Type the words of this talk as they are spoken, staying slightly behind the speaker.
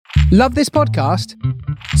Love this podcast?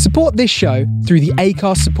 Support this show through the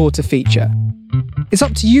Acast supporter feature. It's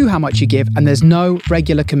up to you how much you give, and there's no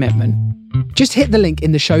regular commitment. Just hit the link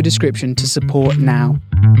in the show description to support now.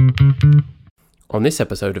 On this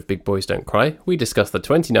episode of Big Boys Don't Cry, we discuss the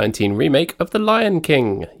 2019 remake of The Lion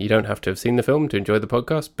King. You don't have to have seen the film to enjoy the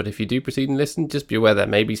podcast, but if you do proceed and listen, just be aware there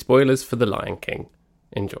may be spoilers for The Lion King.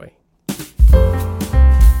 Enjoy.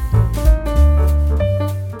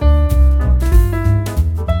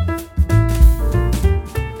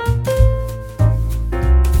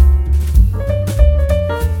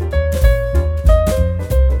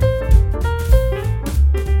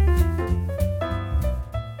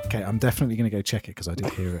 I'm definitely going to go check it because I did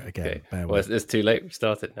hear it again. Okay. Well, it's too late. We've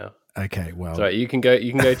started now. Okay, well, right. You can go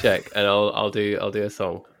check, and I'll do a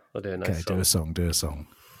song. I'll do a nice song. Do a song.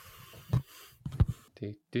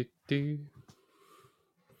 Do do do.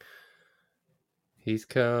 He's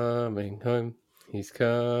coming home. He's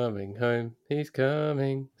coming home. He's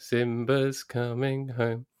coming. Simba's coming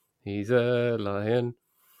home. He's a lion.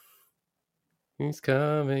 He's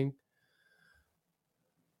coming.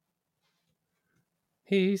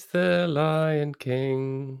 He's the Lion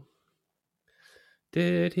King.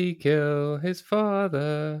 Did he kill his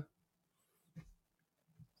father?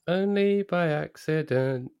 Only by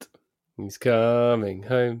accident. He's coming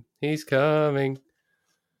home. He's coming.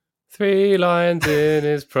 3 lions in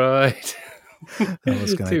his pride. That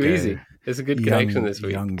was too easy. It's a good connection this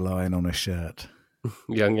week. Young lion on a shirt.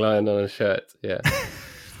 Young lion on a shirt, yeah.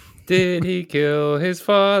 Did he kill his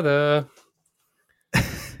father?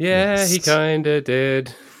 Yeah, yes. He kinda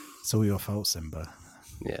did. It's all your fault, Simba.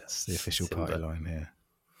 Yes, it's the official Simba party line here.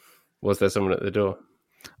 Was there someone at the door?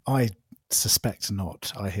 I suspect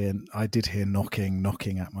not. I did hear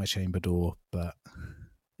knocking at my chamber door, but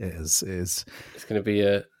it is. It's going to be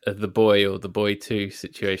a the boy or the boy 2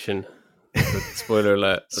 situation. Spoiler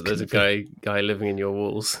alert! There's a guy living in your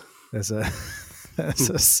walls. There's a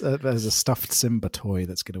stuffed Simba toy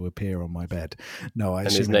that's going to appear on my bed. No,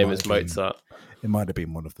 and his name is Mozart. It might have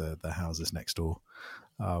been one of the houses next door.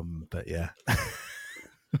 But yeah.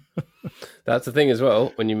 That's the thing as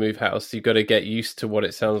well. When you move house, you've got to get used to what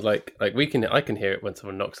it sounds like. Like I can hear it when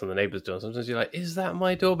someone knocks on the neighbour's door. Sometimes you're like, is that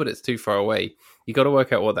my door? But it's too far away. You got to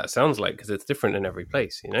work out what that sounds like because it's different in every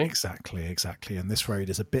place, you know? Exactly. And this road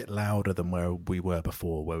is a bit louder than where we were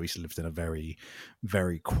before, where we lived in a very,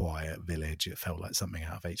 very quiet village. It felt like something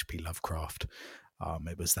out of H.P. Lovecraft.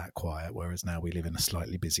 It was that quiet, whereas now we live in a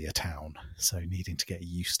slightly busier town. So needing to get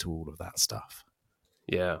used to all of that stuff.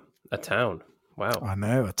 Yeah, a town. Wow. I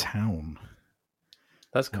know, a town.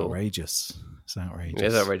 That's cool. Outrageous. It's outrageous. It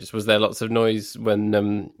is outrageous. Was there lots of noise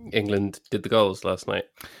when England did the goals last night?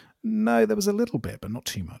 No, there was a little bit, but not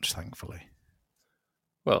too much, thankfully.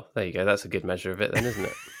 Well, there you go. That's a good measure of it then, isn't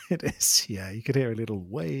it? It is, yeah. You could hear a little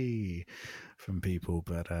way from people,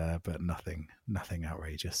 but nothing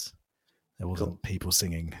outrageous. There wasn't people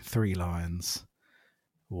singing 3 lions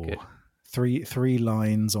or three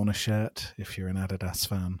lines on a shirt if you're an Adidas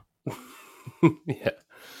fan. Yeah.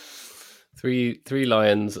 3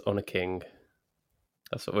 lions on a king.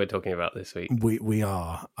 That's what we're talking about this week. We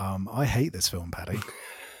are. I hate this film, Paddy.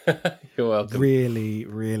 You're welcome. Really,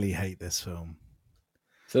 really hate this film.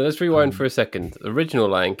 So let's rewind for a second. Original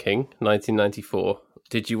Lion King, 1994.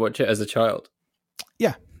 Did you watch it as a child?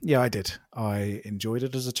 Yeah, I did. I enjoyed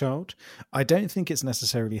it as a child. I don't think it's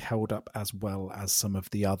necessarily held up as well as some of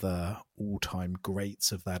the other all-time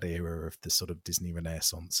greats of that era of the sort of Disney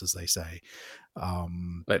Renaissance, as they say.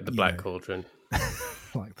 Like the Black Cauldron.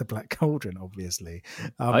 Like the Black Cauldron, obviously.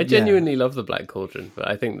 I genuinely love the Black Cauldron, but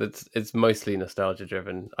I think that it's mostly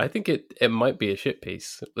nostalgia-driven. I think it might be a shit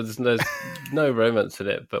piece. There's no romance in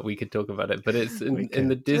it, but we could talk about it. But it's in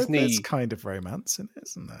the Disney... There's kind of romance in it,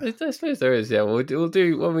 isn't there? I suppose there is, yeah. We'll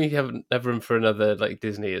do... When we have room for another like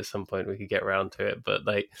Disney at some point, we could get around to it. But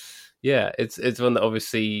like, yeah, it's one that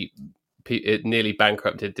obviously... It nearly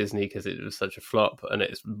bankrupted Disney because it was such a flop, and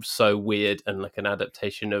it's so weird and like an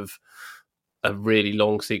adaptation of a really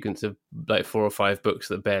long sequence of like 4 or 5 books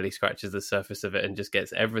that barely scratches the surface of it and just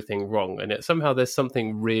gets everything wrong. And somehow there's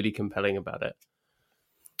something really compelling about it.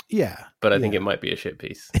 Yeah, but I think it might be a shit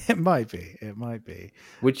piece. It might be,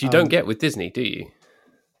 which you don't get with Disney, do you?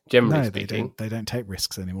 Generally speaking, they don't take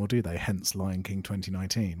risks anymore, do they? Hence Lion King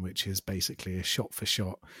 2019, which is basically a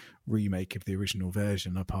shot-for-shot remake of the original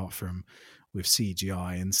version, apart from with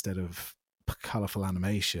CGI instead of colourful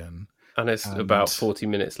animation. And it's about 40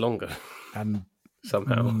 minutes longer. And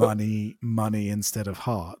somehow money instead of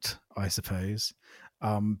heart, I suppose.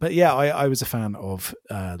 But yeah, I was a fan of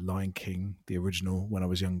Lion King, the original, when I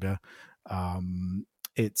was younger.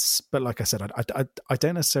 but like I said, I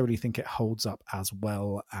don't necessarily think it holds up as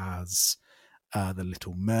well as The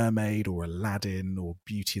Little Mermaid or Aladdin or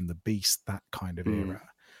Beauty and the Beast, that kind of era.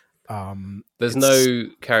 There's no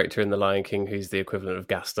character in The Lion King who's the equivalent of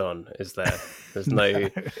Gaston, is there? There's no,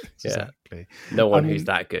 exactly. No one who's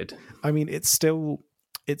that good. I mean, it's still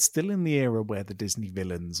in the era where the Disney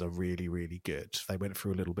villains are really, really good. They went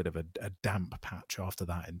through a little bit of a damp patch after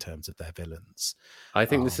that in terms of their villains. I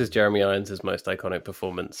think this is Jeremy Irons' most iconic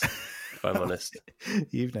performance, if I'm honest.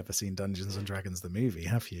 You've never seen Dungeons and Dragons the movie,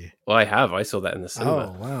 have you? Well, I have. I saw that in the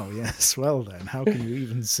cinema. Oh, wow, yes. Well then, how can you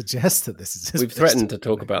even suggest that this is his We've threatened to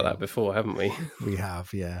talk about that before, haven't we? We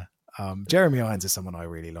have, yeah. Jeremy Irons is someone I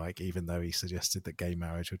really like, even though he suggested that gay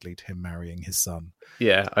marriage would lead to him marrying his son.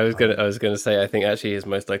 Yeah, I was gonna say I think actually his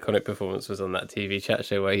most iconic performance was on that TV chat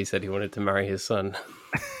show where he said he wanted to marry his son.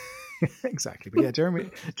 Exactly, but yeah,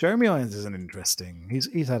 Jeremy Irons is an interesting.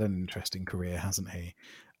 He's had an interesting career, hasn't he?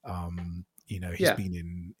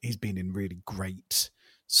 He's been in really great,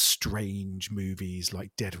 strange movies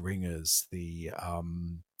like Dead Ringers, the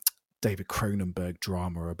David Cronenberg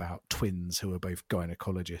drama about twins who are both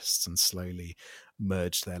gynecologists and slowly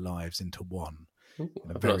merged their lives into one. Ooh,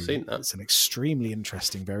 I've not seen that. It's an extremely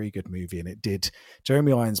interesting, very good movie, and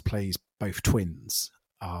Jeremy Irons plays both twins.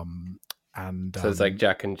 So it's like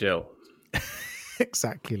Jack and Jill.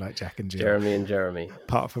 Exactly like Jack and Jill. Jeremy and Jeremy.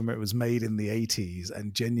 Apart from it was made in the 80s,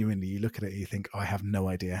 and genuinely you look at it and you think, I have no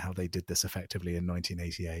idea how they did this effectively in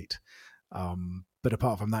 1988. But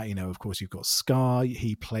apart from that, of course, you've got Scar.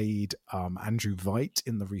 He played Andrew Veidt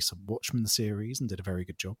in the recent Watchmen series and did a very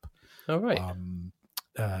good job. All right.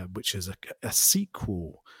 Which is a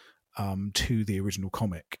sequel to the original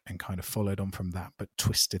comic and kind of followed on from that, but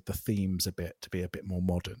twisted the themes a bit to be a bit more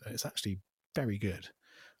modern. It's actually very good.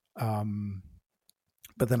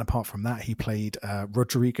 But then apart from that, he played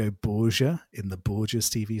Rodrigo Borgia in the Borgias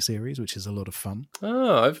TV series, which is a lot of fun.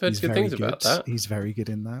 Oh, I've heard good things about that. He's very good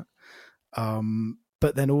in that.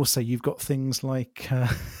 But then also you've got things like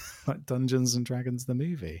Dungeons and Dragons the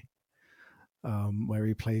movie, where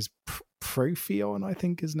he plays Profion, I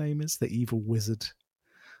think his name is, the evil wizard.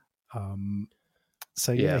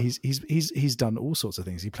 He's done all sorts of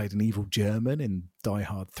things. He played an evil German in Die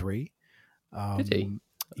Hard 3. Did he?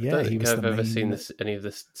 I don't think I've ever seen any of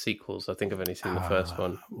the sequels. I think I've only seen the first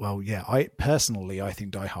one. Well, yeah, I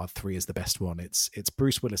think Die Hard 3 is the best one. It's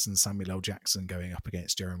Bruce Willis and Samuel L. Jackson going up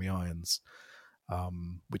against Jeremy Irons,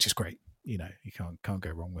 which is great. You can't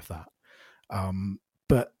go wrong with that.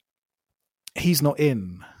 But he's not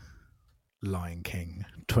in Lion King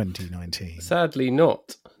 2019. Sadly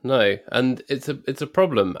not. No. And it's a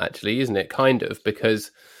problem actually, isn't it? Kind of,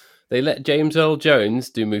 because they let James Earl Jones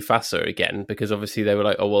do Mufasa again, because obviously they were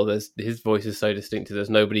like, oh, well, his voice is so distinctive, there's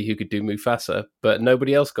nobody who could do Mufasa, but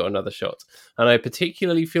nobody else got another shot. And I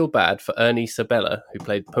particularly feel bad for Ernie Sabella, who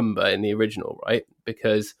played Pumbaa in the original, right?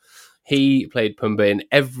 Because he played Pumbaa in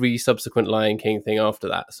every subsequent Lion King thing after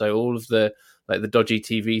that. So all of the dodgy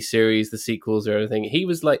TV series, the sequels or everything, he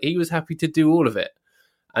was happy to do all of it.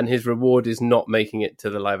 And his reward is not making it to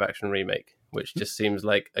the live action remake, which just seems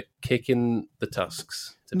like a kick in the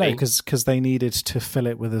tusks. No, because they needed to fill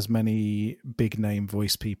it with as many big name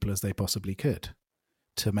voice people as they possibly could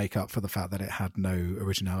to make up for the fact that it had no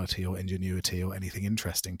originality or ingenuity or anything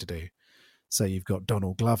interesting to do. So you've got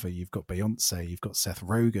Donald Glover, you've got Beyonce, you've got Seth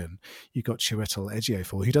Rogen, you've got Chiwetel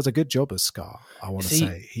Ejiofor, who does a good job as Scar, I want to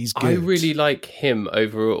say. He's good. I really like him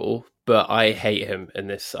overall, but I hate him in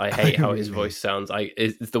this. I hate how his voice sounds.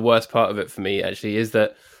 It's the worst part of it for me, actually, is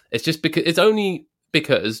that it's just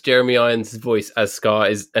because Jeremy Irons' voice as Scar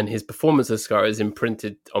and his performance as Scar is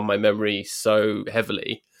imprinted on my memory so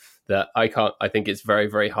heavily that I think it's very,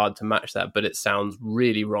 very hard to match that, but it sounds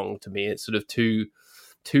really wrong to me. It's sort of too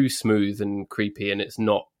smooth and creepy, and it's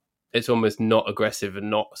almost not aggressive and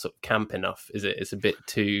not sort of camp enough, is it? It's a bit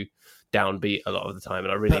too downbeat a lot of the time,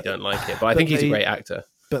 and I really don't like it. But I think he's a great actor.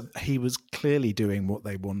 But he was clearly doing what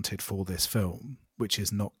they wanted for this film, which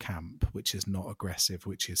is not camp, which is not aggressive,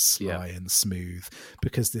 which is sly and smooth,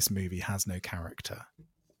 because this movie has no character.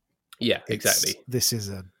 Yeah, exactly. This is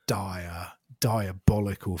a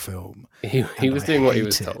diabolical film. He was doing what he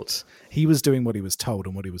was told. He was doing what he was told,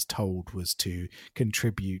 and what he was told was to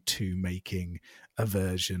contribute to making a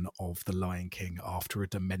version of The Lion King after a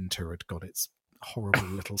Dementor had got its horrible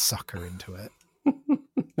little sucker into it.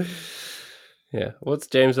 Yeah. What's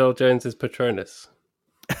James Earl Jones's Patronus?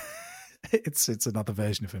 It's another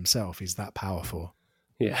version of himself. He's that powerful.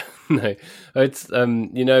 Yeah, no. It's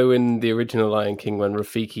in the original Lion King, when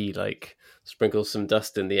Rafiki sprinkles some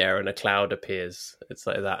dust in the air and a cloud appears. It's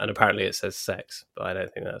like that, and apparently it says sex, but I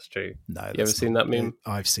don't think that's true. No, you ever seen that meme?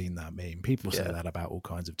 I've seen that meme. People say that about all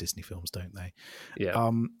kinds of Disney films, don't they?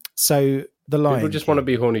 Yeah. So The Lion People just King, want to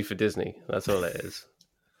be horny for Disney. That's all it is.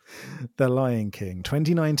 The Lion King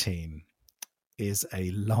 2019 is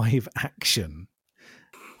a live action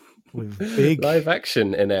with big live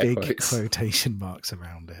action in air big quotes. quotation marks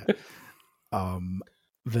around it.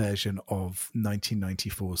 Version of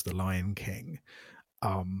 1994's The Lion King.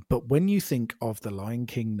 But when you think of The Lion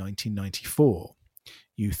King 1994,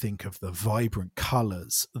 you think of the vibrant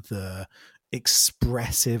colours, the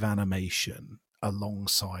expressive animation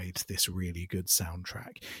alongside this really good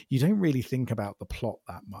soundtrack. You don't really think about the plot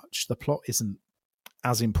that much. The plot isn't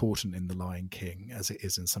as important in The Lion King as it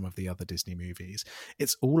is in some of the other Disney movies.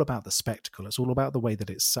 It's all about the spectacle. It's all about the way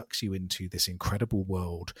that it sucks you into this incredible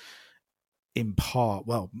world, in part,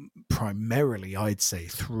 well, primarily, I'd say,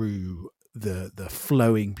 through the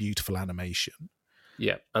flowing, beautiful animation.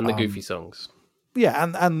 Yeah, and the goofy songs.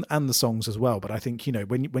 Yeah, and the songs as well. But I think, you know,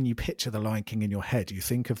 when you picture The Lion King in your head, you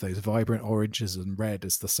think of those vibrant oranges and red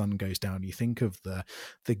as the sun goes down. You think of the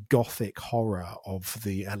gothic horror of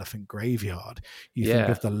the elephant graveyard. You think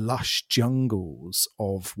of the lush jungles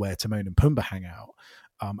of where Timon and Pumbaa hang out.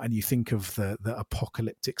 And you think of the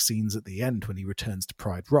apocalyptic scenes at the end when he returns to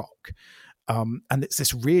Pride Rock. And it's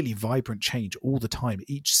this really vibrant change all the time.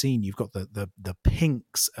 Each scene, you've got the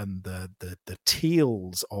pinks and the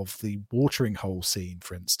teals of the watering hole scene,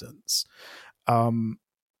 for instance. And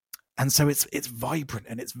so it's vibrant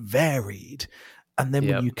and it's varied. And then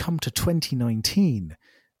when you come to 2019,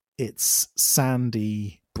 it's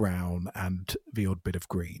sandy, brown, and the odd bit of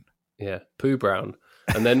green. Yeah, poo brown.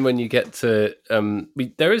 And then when you get to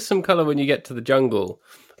there is some color when you get to the jungle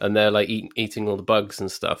and they're like eating all the bugs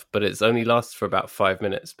and stuff, but it's only lasts for about 5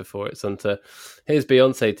 minutes before it's onto here's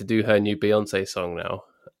Beyonce to do her new Beyonce song now,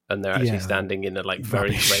 and they're actually standing in a like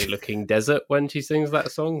very grey looking desert when she sings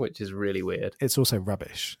that song, which is really weird. It's also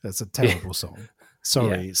rubbish. It's a terrible song.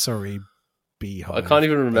 Sorry, Beehive. I can't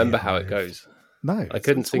even remember how it goes. No, I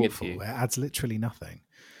couldn't sing it to you. It adds literally nothing.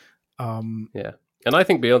 Yeah. And I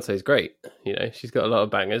think Beyonce is great. You know, she's got a lot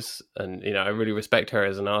of bangers, and you know, I really respect her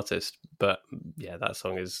as an artist. But yeah, that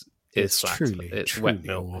song is flat. It's truly wet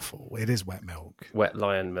milk. Awful. It is wet milk. Wet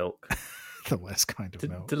lion milk. The worst kind of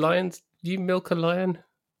milk. Do lions? Do you milk a lion?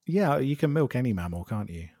 Yeah, you can milk any mammal,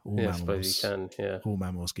 can't you? I suppose you can. Yeah. All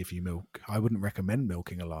mammals give you milk. I wouldn't recommend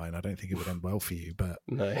milking a lion. I don't think it would end well for you, but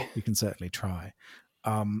no, you can certainly try.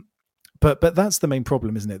 But that's the main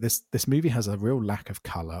problem, isn't it? This movie has a real lack of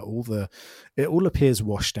color. It all appears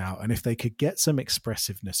washed out. And if they could get some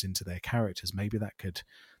expressiveness into their characters, maybe that could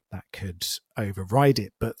override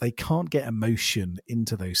it. But they can't get emotion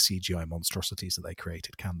into those CGI monstrosities that they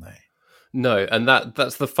created, can they? No, and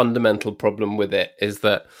that's the fundamental problem with it, is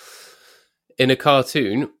that in a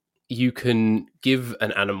cartoon you can give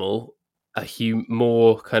an animal a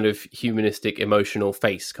more kind of humanistic, emotional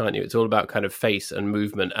face, can't you? It's all about kind of face and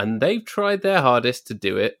movement, and they've tried their hardest to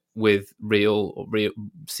do it with real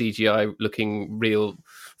CGI looking real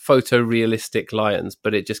photorealistic lions,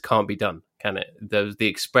 but it just can't be done, can it? There's the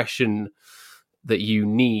expression that you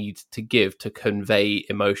need to give to convey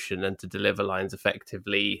emotion and to deliver lines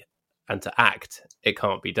effectively and to act. It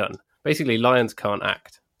can't be done. Basically, lions can't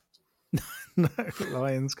act. No,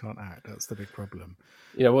 lions can't act. That's the big problem.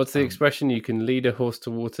 You know, what's the expression? You can lead a horse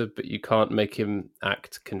to water, but you can't make him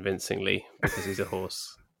act convincingly because he's a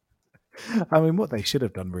horse. I mean, what they should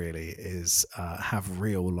have done really is have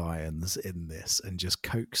real lions in this and just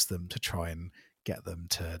coax them to try and get them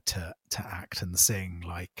to act and sing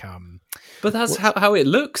like. But that's how it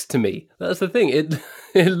looks to me. That's the thing.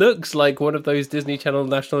 It looks like one of those Disney Channel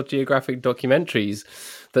National Geographic documentaries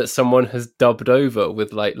that someone has dubbed over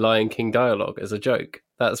with like Lion King dialogue as a joke.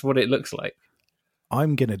 That's what it looks like.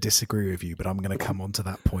 I'm going to disagree with you, but I'm going to come on to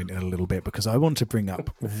that point in a little bit because I want to bring up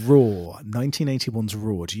Roar, 1981's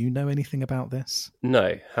Roar. Do you know anything about this?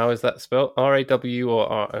 No. How is that spelled? R-A-W or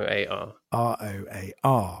R-O-A-R?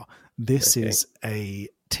 R-O-A-R. This is a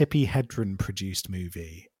Tippi Hedren produced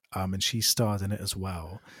movie, and she starred in it as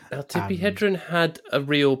well. Now, Tippi Hedren had a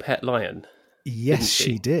real pet lion. Yes,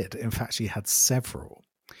 she did. In fact, she had several.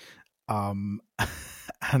 And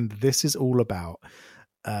this is all about...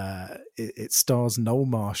 it stars Noel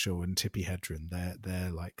Marshall and Tippi Hedren. They're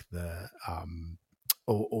like the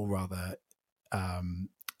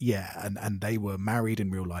and they were married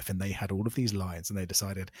in real life, and they had all of these lions, and they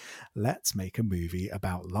decided, let's make a movie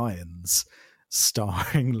about lions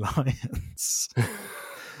starring lions.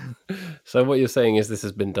 So what you're saying is this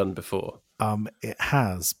has been done before? It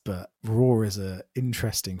has, but Roar is an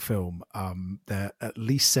interesting film. There at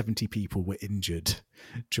least 70 people were injured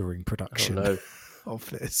during production of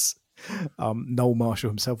this. Noel Marshall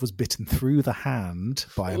himself was bitten through the hand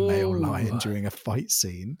by a male lion during a fight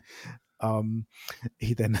scene.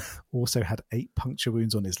 He then also had 8 puncture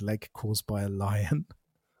wounds on his leg caused by a lion.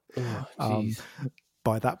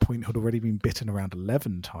 By that point, he'd already been bitten around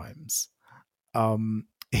 11 times.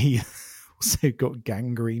 He also got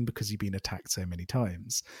gangrene because he'd been attacked so many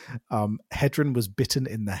times. Hedren was bitten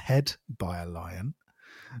in the head by a lion.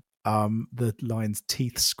 The lion's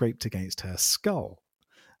teeth scraped against her skull.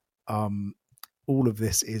 All of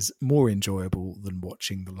this is more enjoyable than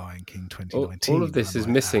watching The Lion King 2019. All of this is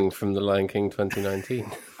missing from The Lion King 2019.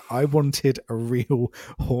 I wanted a real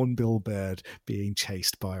hornbill bird being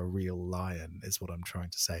chased by a real lion, is what I'm trying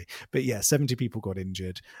to say. But yeah, 70 people got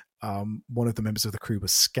injured. One of the members of the crew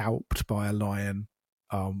was scalped by a lion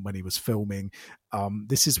when he was filming.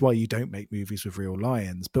 This is why you don't make movies with real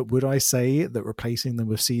lions. But would I say that replacing them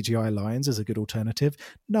with CGI lions is a good alternative?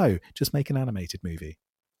 No, just make an animated movie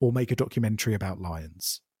or make a documentary about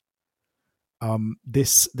lions.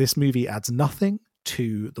 This movie adds nothing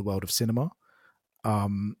to the world of cinema.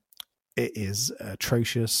 It is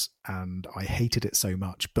atrocious and I hated it so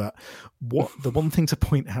much. But the one thing to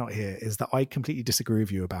point out here is that I completely disagree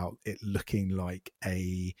with you about it looking like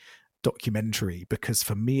a documentary, because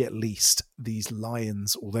for me at least, these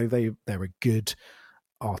lions, although they're a good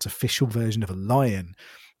artificial version of a lion,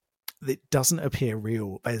 it doesn't appear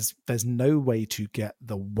real. There's no way to get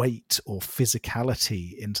the weight or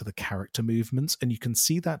physicality into the character movements, and you can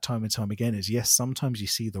see that time and time again. Is yes, sometimes you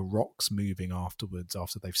see the rocks moving afterwards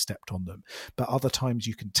after they've stepped on them, but other times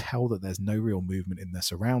you can tell that there's no real movement in their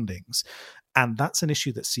surroundings, and that's an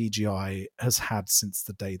issue that CGI has had since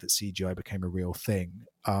the day that CGI became a real thing,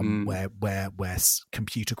 where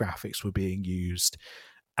computer graphics were being used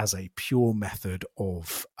as a pure method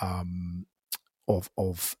of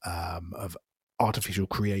artificial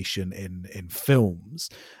creation in films,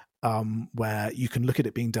 where you can look at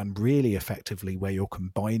it being done really effectively, where you're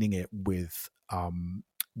combining it with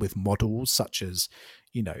models such as,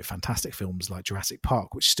 fantastic films like Jurassic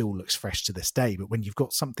Park, which still looks fresh to this day. But when you've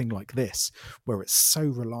got something like this, where it's so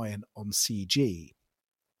reliant on CG,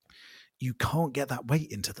 you can't get that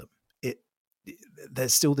weight into them.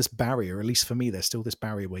 There's still this barrier, at least for me, there's still this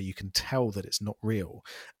barrier where you can tell that it's not real,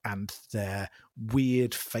 and their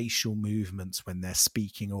weird facial movements when they're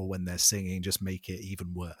speaking or when they're singing just make it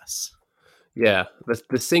even worse. Yeah,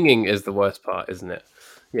 the singing is the worst part, isn't it?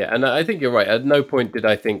 Yeah, and I think you're right. At no point did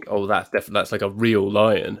I think, oh, that's like a real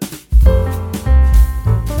lion.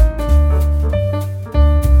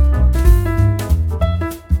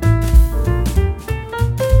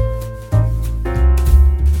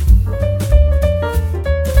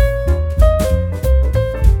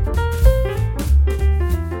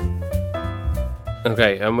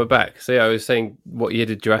 Okay, and we're back. So yeah, I was saying, what year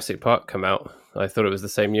did Jurassic Park come out? I thought it was the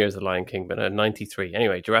same year as The Lion King, but no, 93.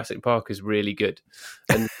 Anyway, Jurassic Park is really good.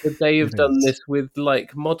 And could they have done this with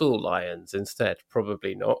like model lions instead?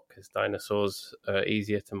 Probably not, because dinosaurs are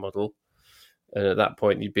easier to model. And at that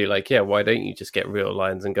point, you'd be like, yeah, why don't you just get real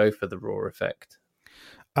lions and go for the raw effect?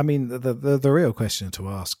 I mean, the real question to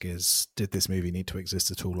ask is, did this movie need to exist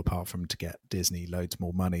at all apart from to get Disney loads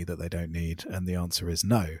more money that they don't need? And the answer is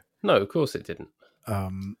no. No, of course it didn't.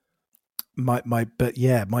 My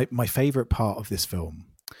favorite part of this film,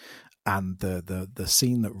 and the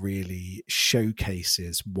scene that really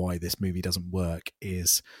showcases why this movie doesn't work,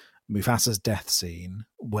 is Mufasa's death scene,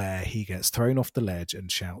 where he gets thrown off the ledge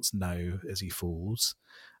and shouts no as he falls,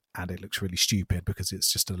 and it looks really stupid because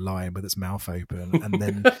it's just a lion with its mouth open, and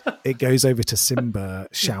then it goes over to Simba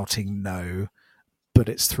shouting no, but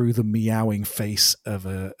it's through the meowing face of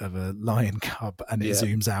a lion cub, and it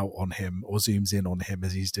zooms out on him or zooms in on him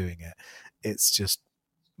as he's doing it. It's just,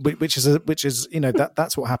 which is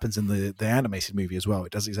that's what happens in the animated movie as well.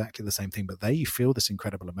 It does exactly the same thing, but there you feel this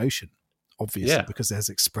incredible emotion, obviously, because there's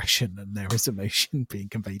expression and there is emotion being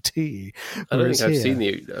conveyed to you. I don't think I've seen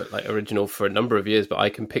the original for a number of years, but I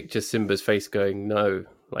can picture Simba's face going no,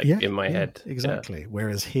 in my head. Exactly. Yeah.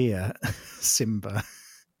 Whereas here, Simba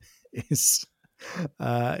is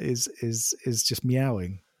just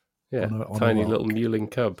meowing. Yeah, on tiny little mewling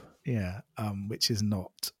cub. Yeah, which is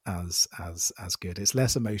not as good. It's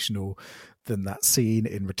less emotional than that scene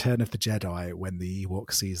in Return of the Jedi when the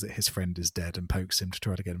Ewok sees that his friend is dead and pokes him to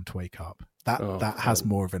try to get him to wake up. That has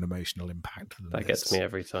more of an emotional impact than that. Gets me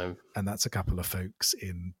every time. And that's a couple of folks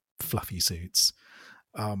in fluffy suits.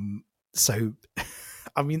 So,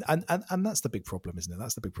 I mean, and that's the big problem, isn't it?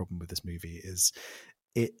 That's the big problem with this movie, is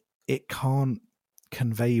it can't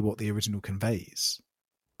convey what the original conveys.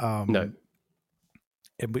 No.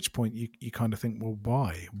 At which point you kind of think, well,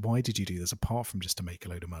 why did you do this apart from just to make a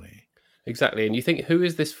load of money? Exactly. And you think, who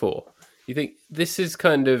is this for? You think this is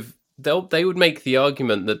kind of, they would make the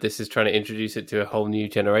argument that this is trying to introduce it to a whole new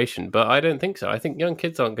generation, but I don't think so. I think young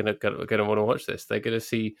kids aren't going to want to watch this. They're going to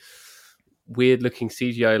see weird looking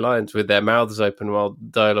CGI lions with their mouths open while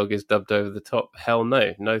dialogue is dubbed over the top. Hell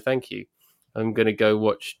no, thank you. I'm going to go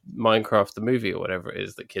watch Minecraft the movie or whatever it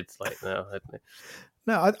is that kids like now. I don't know.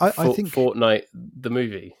 No, I think Fortnite the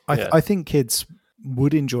movie. I think kids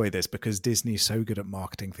would enjoy this because Disney's so good at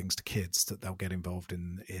marketing things to kids that they'll get involved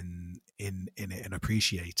in it and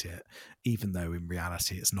appreciate it, even though in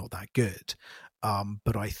reality it's not that good.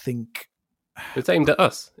 But I think it's aimed at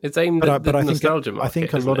us. It's aimed at the nostalgia market. I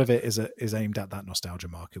think a lot of it is aimed at that nostalgia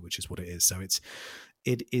market, which is what it is. So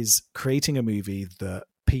it is creating a movie that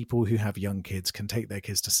people who have young kids can take their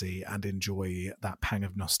kids to see and enjoy that pang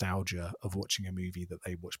of nostalgia of watching a movie that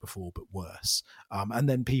they watched before but worse. And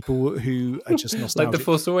then people who are just nostalgic, like The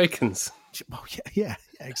Force Awakens. Oh yeah,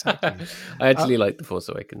 exactly. I actually like The Force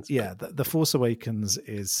Awakens. Yeah, the Force Awakens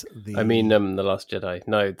is the. I mean, The Last Jedi.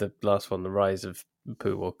 No, the last one, The Rise of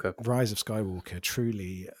Pooh Walker. Rise of Skywalker.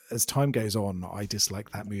 Truly, as time goes on, I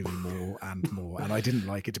dislike that movie more and more, and I didn't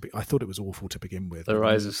like it I thought it was awful to begin with. The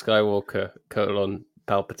Rise of Skywalker :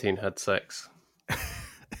 Palpatine had sex.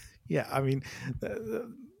 Yeah, I mean,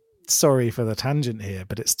 sorry for the tangent here,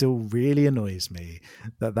 but it still really annoys me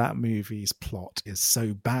that movie's plot is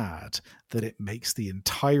so bad that it makes the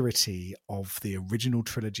entirety of the original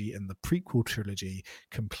trilogy and the prequel trilogy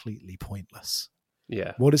completely pointless.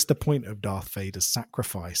 Yeah. What is the point of Darth Vader's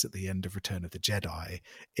sacrifice at the end of Return of the Jedi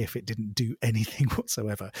if it didn't do anything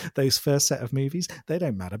whatsoever? Those first set of movies, they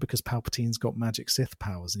don't matter because Palpatine's got magic Sith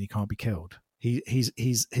powers and he can't be killed.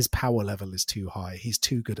 His power level is too high. He's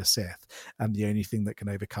too good a Sith, and the only thing that can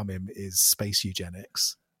overcome him is space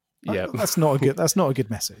eugenics. Yeah, that's not a good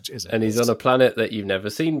message, is it? And he's on a planet that you've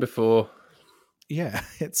never seen before. Yeah,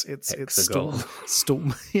 it's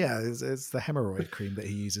Storm. Yeah, it's the hemorrhoid cream that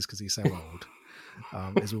he uses because he's so old.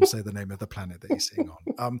 Is also the name of the planet that he's sitting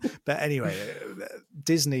on. But anyway,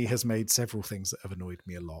 Disney has made several things that have annoyed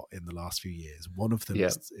me a lot in the last few years. One of them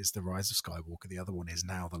is The Rise of Skywalker. The other one is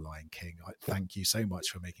now The Lion King. Thank you so much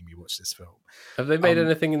for making me watch this film. Have they made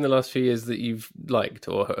anything in the last few years that you've liked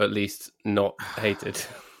or at least not hated?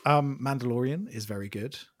 Mandalorian is very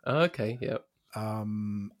good. Okay, yeah.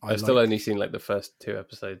 I've still only seen like the first 2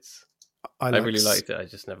 episodes. I really liked it. I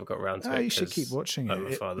just never got around to it. You should keep watching it. I'm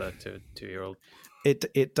a father to a 2-year-old.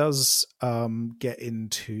 It does get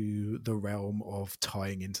into the realm of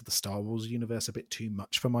tying into the Star Wars universe a bit too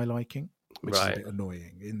much for my liking, which is a bit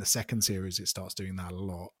annoying. In the second series, it starts doing that a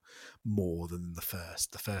lot more than the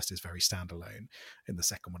first. The first is very standalone. In the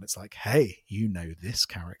second one, it's like, hey, you know this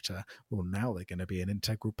character. Well, now they're going to be an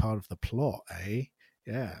integral part of the plot, eh?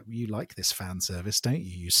 Yeah, you like this fan service, don't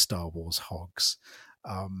you, you Star Wars hogs?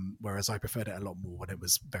 Whereas I preferred it a lot more when it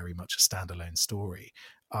was very much a standalone story.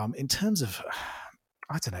 In terms of,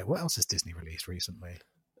 I don't know, what else has Disney released recently?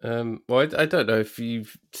 Well, I don't know if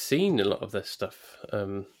you've seen a lot of this stuff.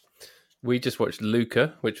 We just watched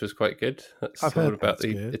Luca, which was quite good. I've heard about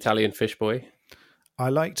the Italian fish boy. I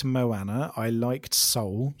liked Moana. I liked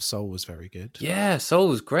Soul. Soul was very good. Yeah, Soul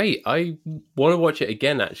was great. I want to watch it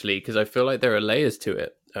again, actually, because I feel like there are layers to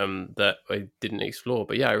it that I didn't explore.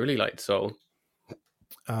 But yeah, I really liked Soul.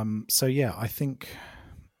 So yeah, I think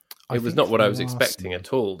it was not what I was expecting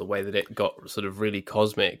at all. The way that it got sort of really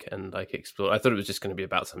cosmic and like explored. I thought it was just going to be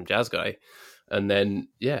about some jazz guy, and then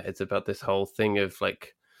it's about this whole thing of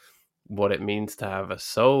like what it means to have a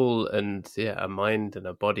soul and a mind and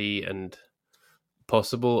a body and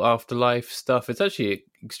possible afterlife stuff. It's actually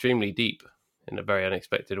extremely deep in a very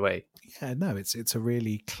unexpected way. Yeah, no, it's a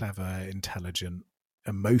really clever, intelligent,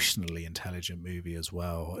 emotionally intelligent movie as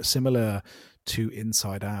well, similar to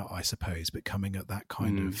Inside Out, I suppose, but coming at that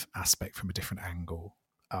kind of aspect from a different angle,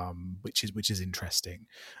 which is interesting.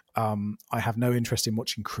 I have no interest in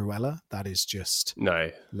watching Cruella. That is just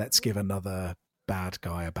let's give another bad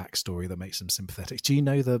guy a backstory that makes him sympathetic. Do you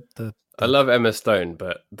know the I love Emma Stone,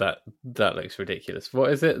 but that looks ridiculous.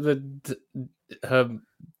 What is it?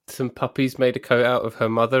 Some puppies made a coat out of her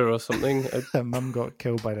mother or something. Her mum got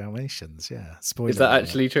killed by Dalmatians. Yeah, spoiler. Is that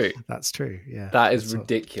actually true? That's true. Yeah, that is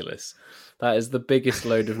ridiculous. That is the biggest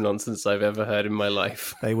load of nonsense I've ever heard in my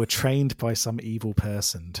life. They were trained by some evil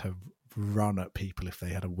person to run at people if they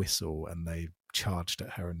had a whistle, and they charged at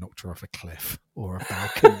her and knocked her off a cliff or a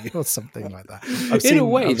balcony or something like that.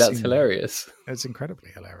 That's hilarious. It's incredibly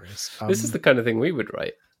hilarious. This is the kind of thing we would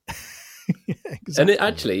write. Yeah, And exactly. it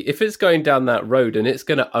actually, if it's going down that road and it's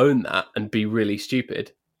going to own that and be really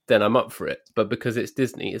stupid, then I'm up for it. But because it's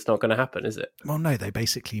Disney, it's not going to happen, is it? Well, no, they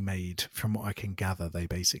basically made, from what I can gather, they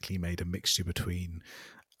basically made a mixture between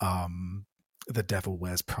The Devil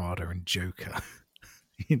Wears Prada and Joker.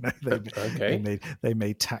 You know, Okay. they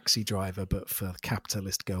made Taxi Driver, but for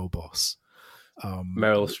capitalist girl boss.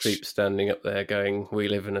 Meryl Streep standing up there going, "We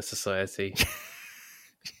live in a society."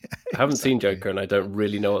 I haven't seen Joker, and I don't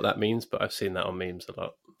really know what that means, but I've seen that on memes a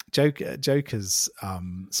lot. Joker's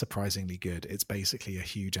surprisingly good. It's basically a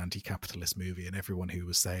huge anti-capitalist movie, and everyone who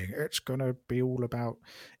was saying it's going to be all about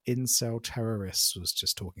incel terrorists was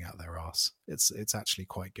just talking out their ass. It's actually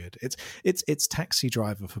quite good. It's Taxi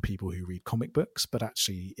Driver for people who read comic books, but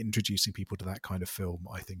actually introducing people to that kind of film,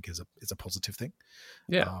 I think, is a positive thing.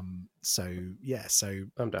 Yeah. So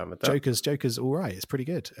I'm down with that. Joker's all right. It's pretty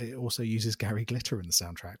good. It also uses Gary Glitter in the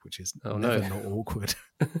soundtrack, which is not awkward.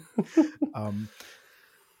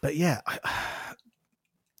 But yeah,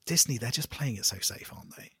 Disney, they're just playing it so safe,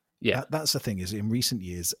 aren't they? Yeah. That's the thing, is in recent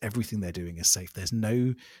years, everything they're doing is safe. There's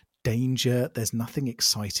no danger. There's nothing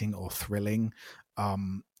exciting or thrilling.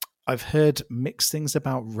 I've heard mixed things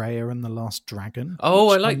about Raya and the Last Dragon. Oh,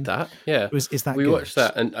 I like that. Yeah. Is that we good? watched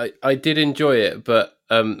that, and I did enjoy it, but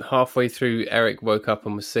halfway through, Eric woke up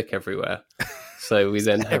and was sick everywhere. So we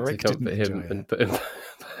then had to comfort him and put him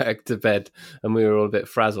back to bed, and we were all a bit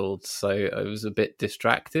frazzled. So I was a bit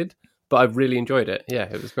distracted, but I really enjoyed it. Yeah,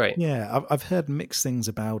 it was great. Yeah, I've heard mixed things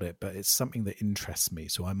about it, but it's something that interests me,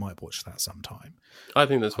 so I might watch that sometime. I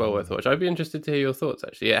think that's well worth watching. I'd be interested to hear your thoughts,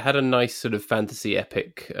 actually. It had a nice sort of fantasy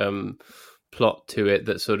epic plot to it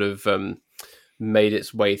that sort of made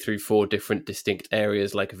its way through 4 different distinct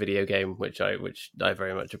areas like a video game, which I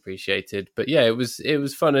very much appreciated. But yeah, it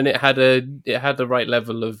was fun, and it had the right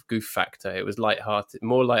level of goof factor. It was lighthearted,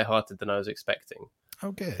 more lighthearted than I was expecting.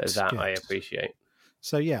 Oh, good. So that good. I appreciate.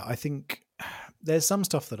 So yeah, I think there's some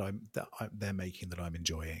stuff that they're making that I'm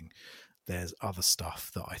enjoying. There's other stuff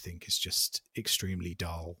that I think is just extremely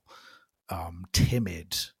dull,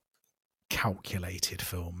 timid, calculated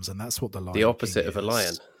films, and that's what The opposite of a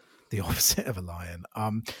lion. The opposite of a lion.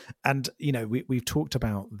 And you know, we've talked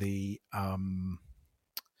about the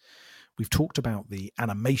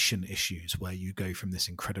animation issues, where you go from this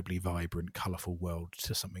incredibly vibrant, colourful world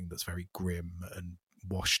to something that's very grim and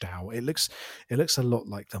washed out. It looks a lot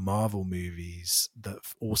like the Marvel movies that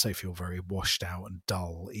also feel very washed out and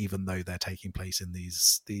dull, even though they're taking place in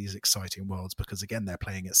these exciting worlds, because again, they're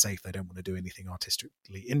playing it safe. They don't want to do anything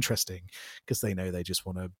artistically interesting because they know they just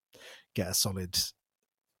want to get a solid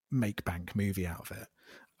make bank movie out of it.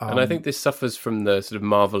 And I think this suffers from the sort of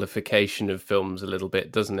Marvelification of films a little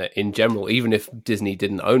bit, doesn't it? In general, even if Disney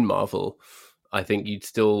didn't own Marvel, I think you'd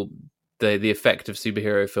still the effect of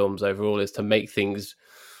superhero films overall is to make things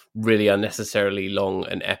really unnecessarily long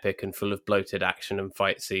and epic and full of bloated action and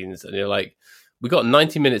fight scenes. And you're like, we got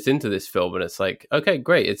 90 minutes into this film, and it's like, okay,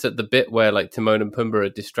 great. It's at the bit where like Timon and Pumbaa are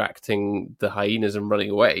distracting the hyenas and running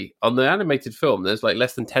away. On the animated film, there's like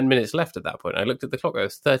less than 10 minutes left at that point. I looked at the clock; there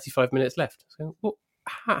was 35 minutes left. So, what?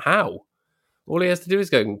 How? All he has to do is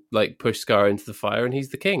go and like push Scar into the fire, and he's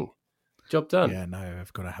the king. Job done. Yeah, no,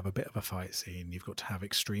 I've got to have a bit of a fight scene. You've got to have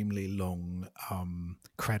extremely long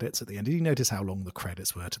credits at the end. Did you notice how long the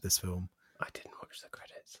credits were to this film? I didn't watch the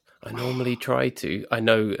credits. I normally try to. I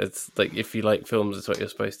know it's like, if you like films, it's what you're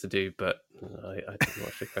supposed to do, but I didn't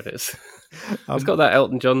watch the credits. It's got that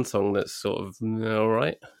Elton John song that's sort of all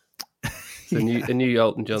right. It's a new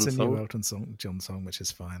Elton John song. New Elton John song, which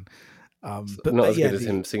is fine. But not as good as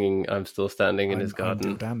him singing "I'm Still Standing" in his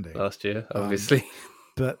garden last year, obviously.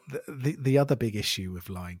 But the other big issue with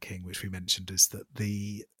Lion King, which we mentioned, is that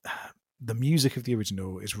the music of the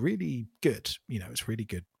original is really good. You know, it's really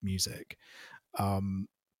good music.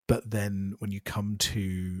 But then when you come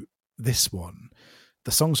to this one,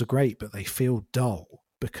 the songs are great, but they feel dull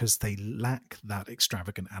because they lack that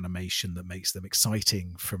extravagant animation that makes them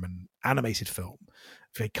exciting from an animated film.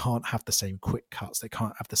 They can't have the same quick cuts. They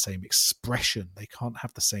can't have the same expression. They can't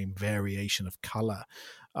have the same variation of color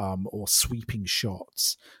or sweeping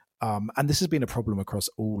shots. And this has been a problem across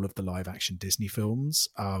all of the live action Disney films.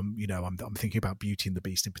 You know, I'm thinking about Beauty and the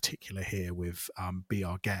Beast in particular here with Be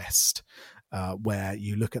Our Guest, where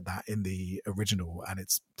you look at that in the original and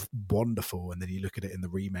it's wonderful. And then you look at it in the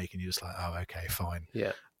remake and you're just like, oh, okay, fine.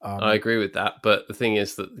 Yeah, I agree with that. But the thing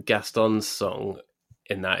is that Gaston's song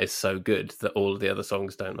in that is so good that all of the other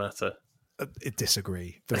songs don't matter. I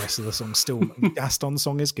disagree. The rest of the song still, Gaston's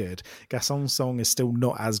song is good. Gaston's song is still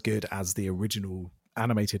not as good as the original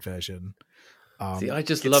animated version. See, I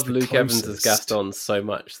just it's love the Luke Evans as closest. Gaston so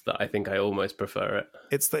much that I think I almost prefer it.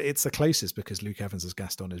 It's the closest because Luke Evans as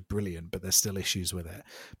Gaston is brilliant, but there's still issues with it.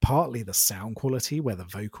 Partly the sound quality, where the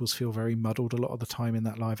vocals feel very muddled a lot of the time in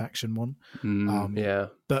that live action one. Yeah.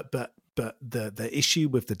 But the issue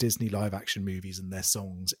with the Disney live action movies and their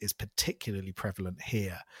songs is particularly prevalent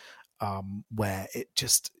here, where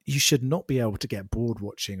you should not be able to get bored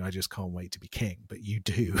watching I Just Can't Wait to Be King, but you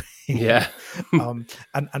do. Yeah.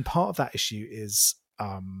 And part of that issue is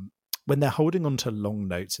when they're holding on to long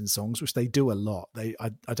notes in songs, which they do a lot. I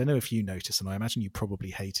don't know if you notice, and I imagine you probably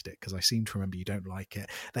hated it because I seem to remember you don't like it.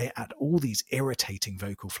 They add all these irritating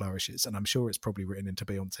vocal flourishes, and I'm sure it's probably written into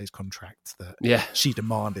Beyonce's contract that she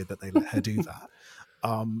demanded that they let her do that.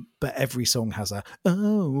 But every song has a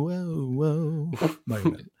oh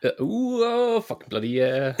moment. Ooh, oh, fucking bloody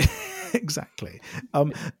yeah. Exactly.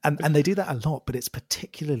 And they do that a lot, but it's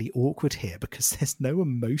particularly awkward here because there's no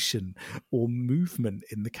emotion or movement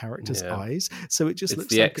in the characters' eyes. So it just looks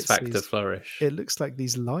the like X Factor flourish. It looks like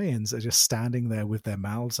these lions are just standing there with their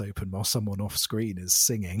mouths open while someone off screen is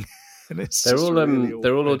singing. And they're all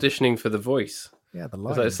auditioning for The Voice. Yeah, the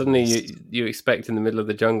lions. Like suddenly you expect in the middle of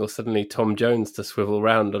the jungle suddenly Tom Jones to swivel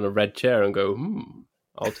around on a red chair and go,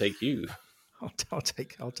 I'll take you. I'll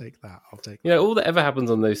take that. Yeah, all that ever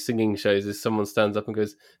happens on those singing shows is someone stands up and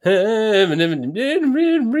goes, and then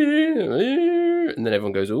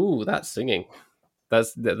everyone goes, "Ooh, that's singing."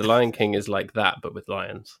 The Lion King is like that, but with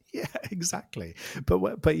lions. Yeah, exactly.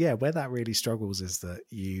 But yeah, where that really struggles is that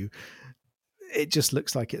it just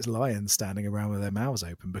looks like it's lions standing around with their mouths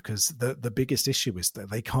open because the biggest issue is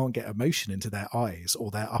that they can't get emotion into their eyes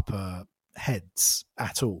or their upper heads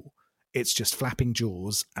at all. It's just flapping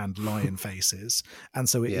jaws and lion faces. And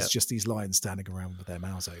so it's just these lions standing around with their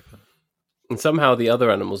mouths open. And somehow the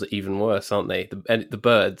other animals are even worse, aren't they? The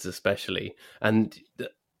birds especially. And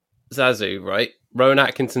Zazu, right? Rowan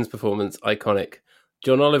Atkinson's performance, iconic.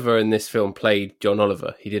 John Oliver in this film played John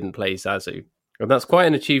Oliver. He didn't play Zazu. And that's quite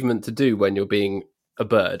an achievement to do when you're being a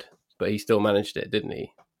bird. But he still managed it, didn't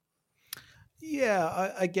he?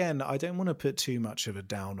 Yeah, I don't want to put too much of a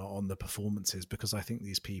downer on the performances because I think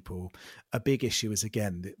these people, a big issue is,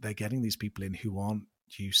 again, they're getting these people in who aren't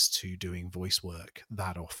used to doing voice work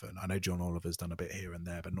that often. I know John Oliver's done a bit here and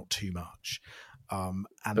there, but not too much.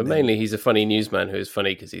 But mainly he's a funny newsman who is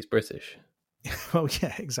funny because he's British. Well,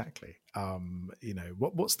 yeah, exactly.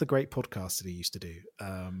 What's the great podcast that he used to do?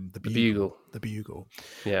 The Bugle. The Bugle.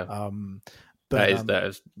 Yeah. That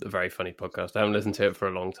is a very funny podcast. I haven't listened to it for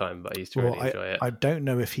a long time, but I used to really enjoy it. I don't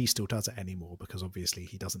know if he still does it anymore because obviously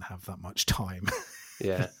he doesn't have that much time.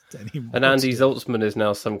 Yeah. And Andy Zaltzman is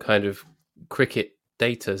now some kind of cricket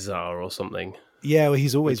data czar or something. Yeah, well,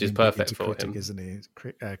 he's always been perfect for critic, him, isn't he?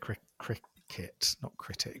 Cricket, not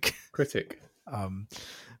critic. Critic.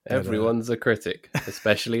 Everyone's a critic,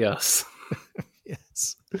 especially us.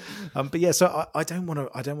 Yes, but yeah. So I don't want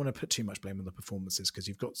to put too much blame on the performances because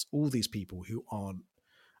you've got all these people who aren't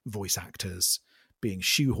voice actors being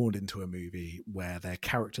shoehorned into a movie where their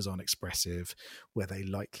characters aren't expressive, where they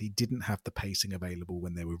likely didn't have the pacing available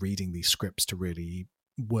when they were reading these scripts to really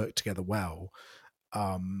work together well,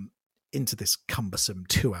 into this cumbersome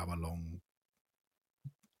 2-hour-long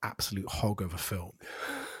absolute hog of a film.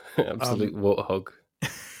 Absolute warthog.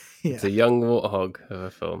 Yeah. It's a young warthog of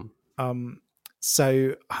a film.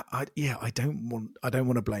 So I don't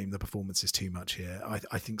want to blame the performances too much here.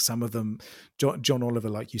 I think some of them, John Oliver,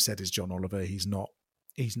 like you said, is John Oliver. He's not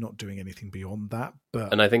doing anything beyond that.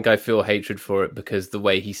 And I think I feel hatred for it because the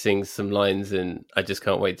way he sings some lines in "I Just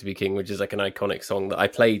Can't Wait to Be King," which is like an iconic song that I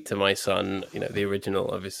played to my son, the original,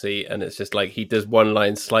 obviously, and it's just like he does one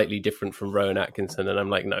line slightly different from Rowan Atkinson, and I'm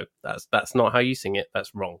like, no, that's not how you sing it.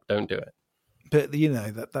 That's wrong. Don't do it. But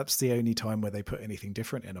that's the only time where they put anything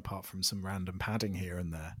different in, apart from some random padding here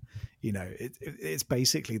and there. It's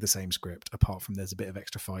basically the same script, apart from there's a bit of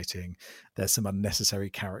extra fighting. There's some unnecessary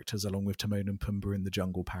characters, along with Timon and Pumbaa in the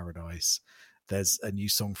Jungle Paradise. There's a new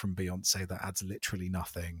song from Beyonce that adds literally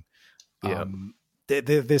nothing. Yeah.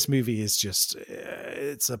 This movie is just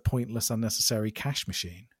it's a pointless, unnecessary cash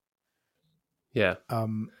machine. Yeah.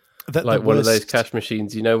 Like one of those cash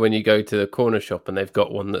machines, when you go to the corner shop and they've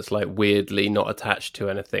got one that's like weirdly not attached to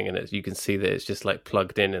anything, and you can see that it's just like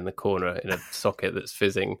plugged in the corner in a socket that's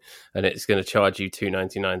fizzing, and it's going to charge you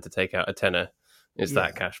 $2.99 to take out a tenner. It's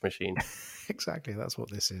that cash machine. Exactly, that's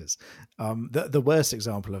what this is. The worst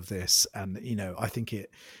example of this, and I think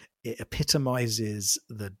it epitomizes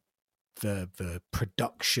the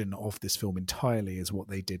production of this film entirely, is what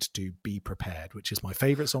they did to Be Prepared, which is my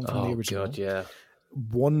favorite song from the original. God, yeah.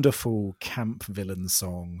 wonderful camp villain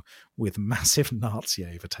song with massive Nazi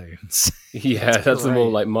overtones. Yeah, that's them all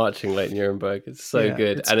like marching like Nuremberg. It's so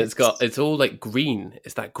good, and it's all like green.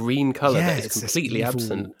 It's that green color that is completely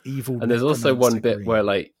absent. Evil. And there's also one bit green. where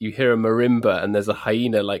like you hear a marimba, and there's a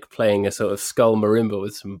hyena like playing a sort of skull marimba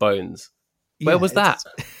with some bones. Where was that?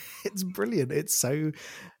 It's brilliant. It's so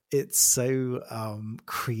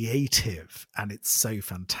creative, and it's so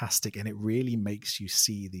fantastic, and it really makes you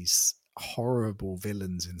see these horrible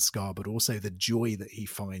villains in Scar, but also the joy that he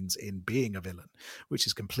finds in being a villain, which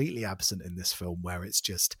is completely absent in this film, where it's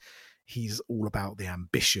just he's all about the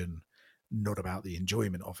ambition, not about the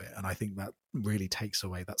enjoyment of it. And I think that really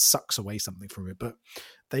sucks away something from it. But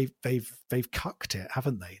they've cucked it,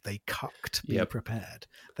 haven't they? They cucked Be Prepared.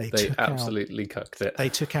 They absolutely cucked it. They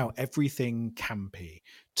took out everything campy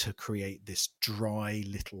to create this dry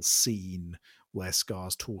little scene where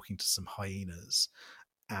Scar's talking to some hyenas.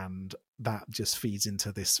 And that just feeds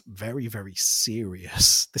into this very, very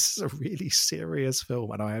serious. This is a really serious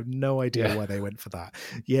film, and I have no idea why they went for that.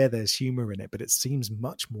 Yeah, there's humor in it, but it seems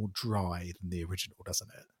much more dry than the original, doesn't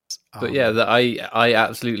it? But I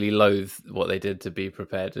absolutely loathe what they did to Be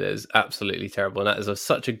Prepared. It is absolutely terrible, and that is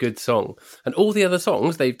such a good song. And all the other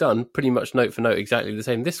songs they've done pretty much note for note exactly the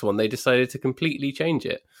same. This one, they decided to completely change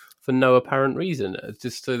it for no apparent reason,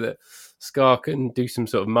 just so that Scar can do some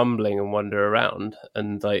sort of mumbling and wander around,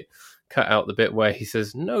 and like cut out the bit where he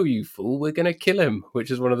says, "No, you fool, we're going to kill him,"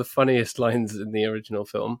 which is one of the funniest lines in the original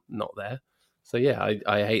film. Not there. So yeah,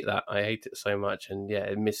 I hate that. I hate it so much. And yeah,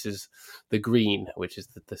 it misses the green, which is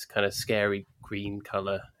this kind of scary green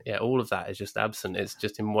color. Yeah, all of that is just absent. It's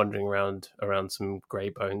just him wandering around some grey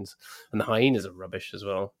bones. And the hyenas are rubbish as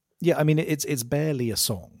well. Yeah, I mean, it's barely a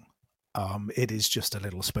song. It is just a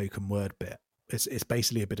little spoken word bit. It's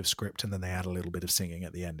basically a bit of script, and then they add a little bit of singing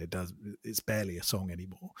at the end. It's barely a song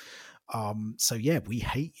anymore. So yeah, we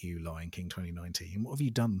hate you, Lion King 2019. What have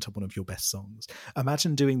you done to one of your best songs?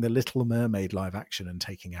 Imagine doing the Little Mermaid live action and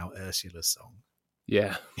taking out Ursula's song.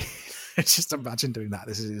 Yeah. Just imagine doing that.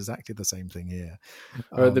 This is exactly the same thing here.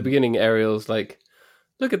 Or at the beginning, Ariel's like,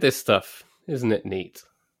 "Look at this stuff. Isn't it neat?"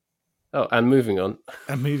 Oh, and moving on.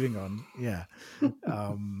 Yeah.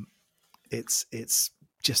 It's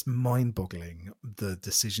just mind-boggling, the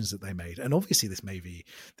decisions that they made. And obviously this movie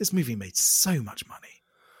made so much money.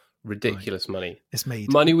 Ridiculous money. It's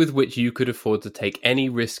made money with which you could afford to take any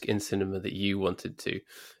risk in cinema that you wanted to.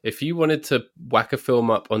 If you wanted to whack a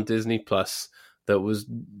film up on Disney Plus that was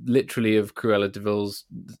literally of Cruella de Vil's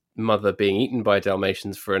mother being eaten by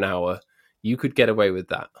Dalmatians for an hour, you could get away with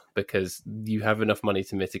that because you have enough money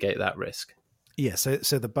to mitigate that risk. Yeah, so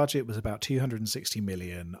the budget was about 260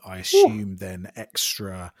 million. I assume then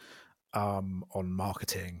extra on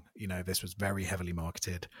marketing. You know, this was very heavily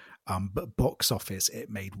marketed. But box office, it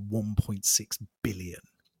made 1.6 billion.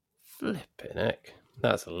 Flipping heck.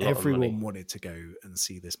 That's a lot Everyone of money. wanted to go and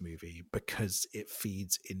see this movie because it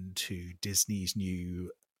feeds into Disney's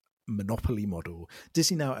new monopoly model.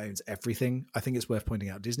 Disney now owns everything. I think it's worth pointing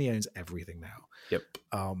out Disney owns everything now. Yep.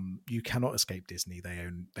 You cannot escape Disney. They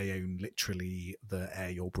own literally the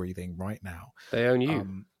air you're breathing right now. They own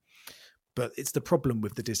you. But it's the problem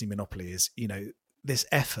with the Disney monopoly is, you know, this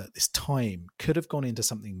effort, this time could have gone into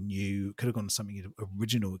something new, could have gone into something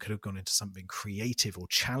original, it could have gone into something creative or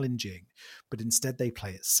challenging, but instead they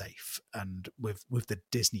play it safe. And with the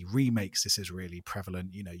Disney remakes, this is really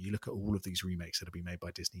prevalent. You know, you look at all of these remakes that have been made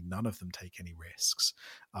by Disney, none of them take any risks.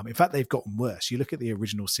 In fact, they've gotten worse. You look at the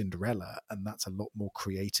original Cinderella, and that's a lot more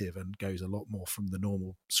creative and goes a lot more from the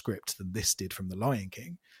normal script than this did from The Lion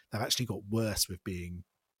King. They've actually got worse with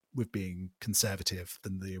being conservative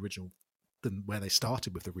than the original, than where they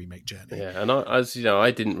started with the remake journey. Yeah, and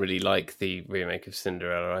I didn't really like the remake of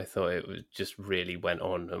Cinderella. I thought it was just really went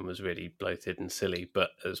on and was really bloated and silly, but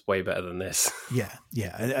it was way better than this. Yeah.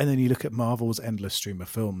 And then you look at Marvel's endless stream of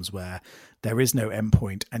films where there is no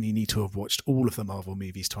endpoint and you need to have watched all of the Marvel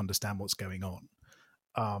movies to understand what's going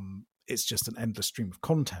on. It's just an endless stream of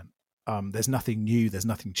content. There's nothing new, there's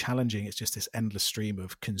nothing challenging. It's just this endless stream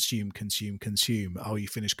of consume. Oh, you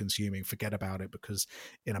finish consuming, forget about it, because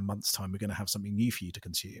in a month's time we're going to have something new for you to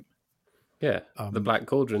consume. Yeah, the Black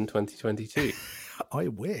Cauldron 2022. I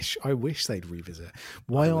wish they'd revisit.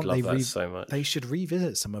 Why aren't they? So much. They should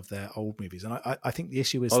revisit some of their old movies. And I think the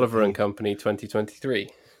issue is Oliver and Company 2023.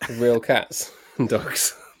 Real cats and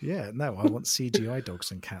dogs. Yeah, no, I want CGI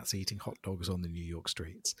dogs and cats eating hot dogs on the New York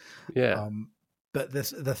streets. Yeah. But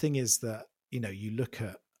the thing is that, you know, you look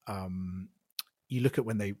at you look at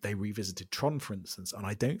when they revisited Tron, for instance, and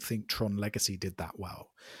I don't think Tron Legacy did that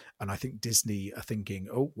well. And I think Disney are thinking,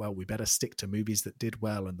 oh, well, we better stick to movies that did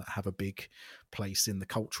well and that have a big place in the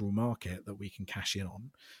cultural market that we can cash in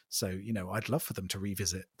on. So, you know, I'd love for them to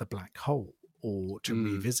revisit The Black Hole or to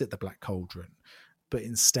revisit The Black Cauldron. But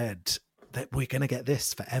instead, that we're going to get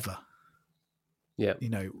this forever. Yeah. You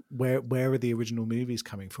know, where are the original movies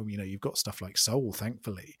coming from? You know, you've got stuff like Soul,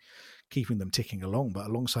 thankfully, keeping them ticking along. But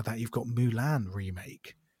alongside that, you've got Mulan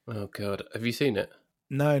remake. Oh, God. Have you seen it?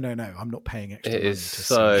 No. I'm not paying extra money It to is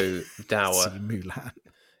so dour. see Mulan.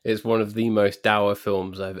 It's one of the most dour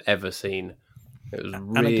films I've ever seen. It was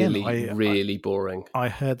really boring. I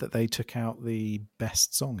heard that they took out the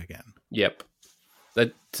best song again. Yep.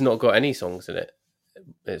 It's not got any songs in it.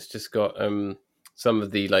 It's just got some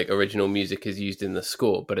of the like original music is used in the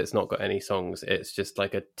score, but it's not got any songs. It's just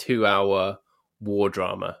like a 2-hour war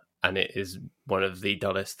drama, and it is one of the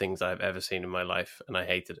dullest things I've ever seen in my life, and I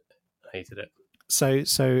hated it.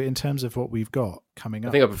 So in terms of what we've got coming up,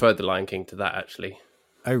 I think I preferred The Lion King to that, actually.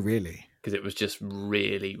 Oh, really? Because it was just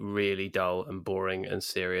really, really dull and boring and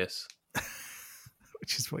serious.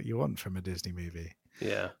 Which is what you want from a Disney movie.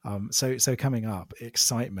 Yeah. So coming up,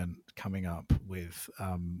 excitement coming up with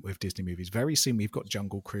Disney movies. Very soon we've got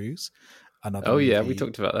Jungle Cruise. Another movie, we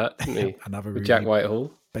talked about that, didn't we? Another with Jack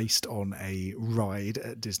Whitehall, based on a ride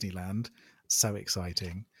at Disneyland. So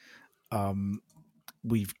exciting.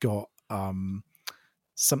 We've got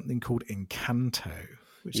something called Encanto,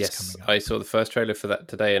 which is coming up. I saw the first trailer for that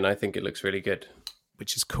today, and I think it looks really good.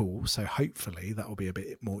 Which is cool. So hopefully that will be a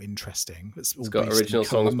bit more interesting. It's got original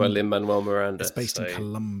songs by Lin-Manuel Miranda. It's based in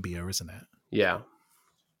Colombia, isn't it? Yeah.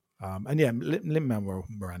 And yeah, Lin-Manuel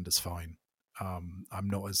Miranda's fine. I'm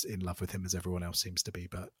not as in love with him as everyone else seems to be,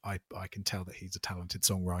 but I can tell that he's a talented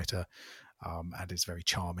songwriter and is very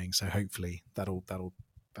charming. So hopefully that'll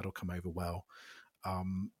come over well.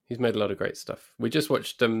 He's made a lot of great stuff. We just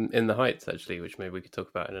watched In the Heights, actually, which maybe we could talk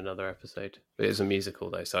about in another episode. It is a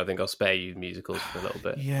musical, though, so I think I'll spare you musicals for a little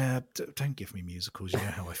bit. Yeah, don't give me musicals. You know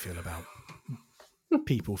how I feel about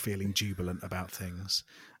people feeling jubilant about things.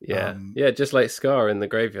 Yeah, just like Scar in the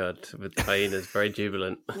graveyard with the hyenas, very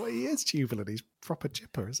jubilant. Well, he is jubilant. He's proper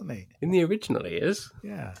chipper, isn't he? In the original, he is.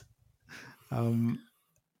 Yeah.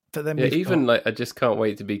 But then I Just Can't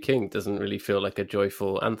Wait to Be King doesn't really feel like a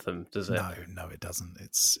joyful anthem, does it? No, it doesn't.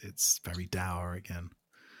 It's very dour again.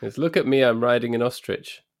 It's Look at Me, I'm riding an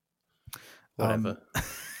ostrich. Whatever.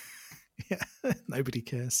 Yeah, nobody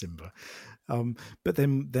cares, Simba. But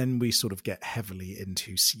then we sort of get heavily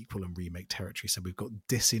into sequel and remake territory. So we've got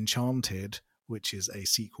Disenchanted, which is a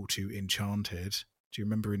sequel to Enchanted. Do you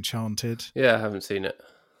remember Enchanted? Yeah, I haven't seen it.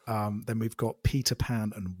 Then we've got Peter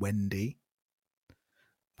Pan and Wendy.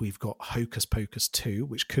 We've got Hocus Pocus 2,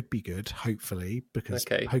 which could be good, hopefully, because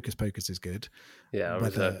Hocus Pocus is good. Yeah, I'll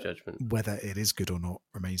reserve judgment. Whether it is good or not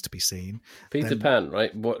remains to be seen. Peter Pan, right?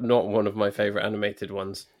 Not one of my favourite animated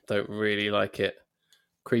ones. Don't really like it.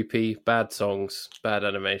 Creepy, bad songs, bad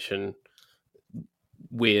animation,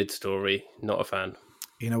 weird story. Not a fan.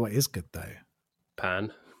 You know what is good, though?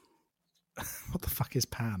 Pan. What the fuck is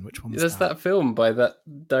Pan? Which one's There's that film by that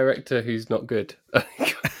director who's not good.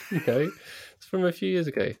 You know? It's from a few years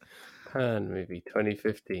ago. Pan movie,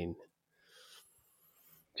 2015.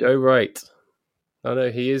 Joe Wright. Oh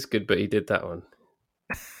no, he is good, but he did that one.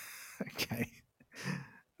 Okay.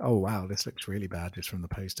 Oh wow, this looks really bad just from the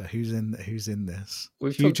poster. Who's in this?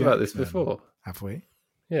 We've talked about this before. Have we?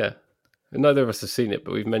 Yeah. Neither of us have seen it,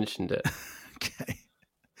 but we've mentioned it. Okay.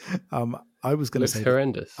 I was going to say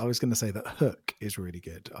horrendous. I was going to say that Hook is really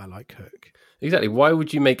good. I like Hook. Exactly. Why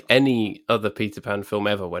would you make any other Peter Pan film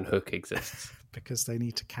ever when Hook exists? Because they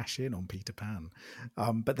need to cash in on Peter Pan.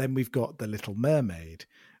 But then we've got The Little Mermaid.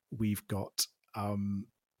 We've got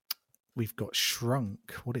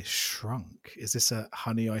Shrunk. What is Shrunk? Is this a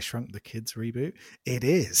Honey, I Shrunk the Kids reboot? It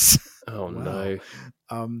is. Oh no.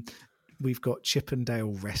 We've got Chip and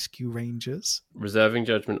Dale Rescue Rangers. Reserving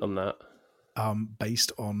judgment on that.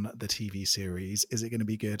 Based on the TV series. Is it going to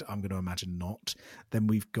be good? I'm going to imagine not. Then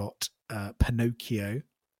we've got Pinocchio.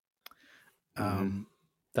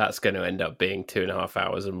 That's going to end up being 2.5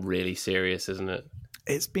 hours and really serious, isn't it?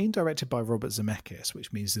 It's been directed by Robert Zemeckis,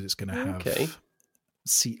 which means that it's going to have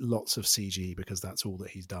lots of CG because that's all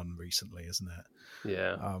that he's done recently, isn't it?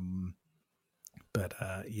 Yeah. But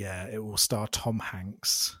it will star Tom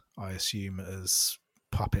Hanks, I assume, as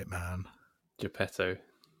Puppet Man. Geppetto.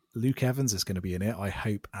 Luke Evans is going to be in it, I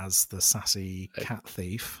hope, as the sassy cat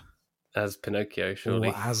thief. As Pinocchio, surely.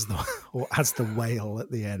 Or as the whale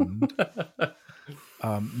at the end.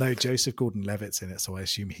 No, Joseph Gordon-Levitt's in it, so I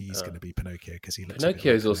assume he's going to be Pinocchio because he looks.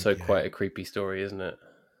 Pinocchio's also quite a creepy story, isn't it?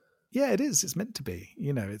 Yeah, it is. It's meant to be.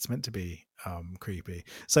 It's meant to be creepy.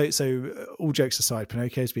 So all jokes aside,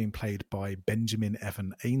 Pinocchio is being played by Benjamin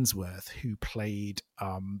Evan Ainsworth, who played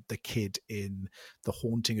the kid in The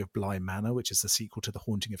Haunting of Bly Manor, which is the sequel to The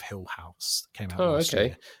Haunting of Hill House, that came out last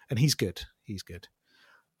year. And he's good. He's good.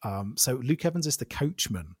 So Luke Evans is the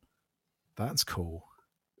coachman. That's cool.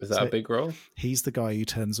 Is that a big role? He's the guy who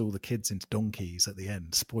turns all the kids into donkeys at the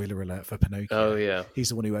end. Spoiler alert for Pinocchio. Oh, yeah. He's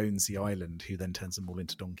the one who owns the island, who then turns them all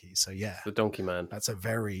into donkeys. So, yeah. The donkey man. That's a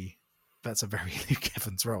very Luke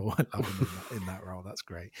Evans role. I love him in that role. That's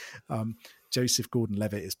great. Joseph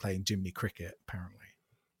Gordon-Levitt is playing Jiminy Cricket, apparently.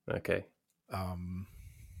 Okay.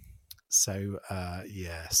 So,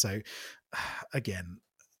 again,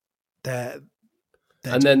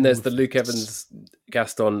 and then there's the Luke Evans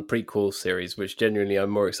Gaston prequel series, which genuinely I'm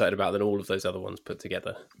more excited about than all of those other ones put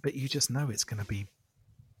together. But you just know it's going to be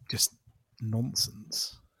just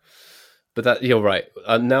nonsense. But that you're right.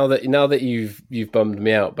 Now that you've bummed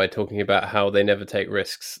me out by talking about how they never take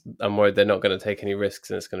risks, I'm worried they're not going to take any risks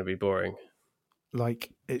and it's going to be boring. Like,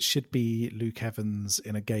 it should be Luke Evans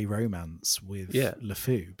in a gay romance with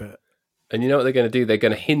LeFou, but. And you know what they're going to do? They're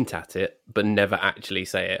going to hint at it, but never actually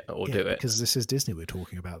say it or do it. Because this is Disney we're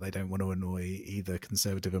talking about. They don't want to annoy either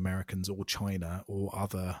conservative Americans or China or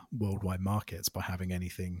other worldwide markets by having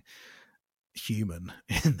anything human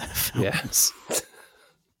in their films.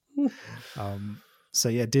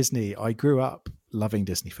 Yeah. Disney. I grew up loving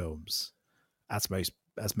Disney films, as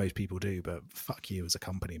most people do. But fuck you as a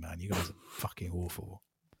company, man. You guys are fucking awful.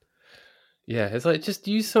 Yeah, it's like, just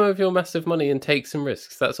use some of your massive money and take some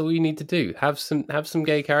risks. That's all you need to do. Have some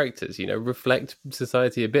gay characters, reflect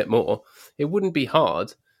society a bit more. It wouldn't be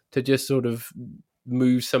hard to just sort of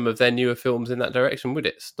move some of their newer films in that direction, would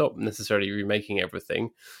it? Stop necessarily remaking everything.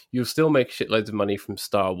 You'll still make shitloads of money from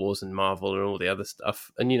Star Wars and Marvel and all the other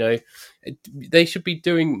stuff. And, they should be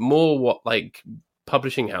doing more what, like,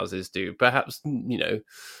 publishing houses do. Perhaps,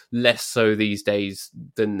 less so these days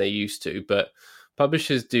than they used to, but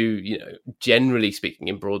publishers do, generally speaking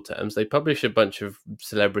in broad terms, they publish a bunch of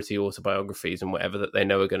celebrity autobiographies and whatever that they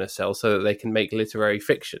know are going to sell so that they can make literary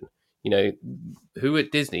fiction. Who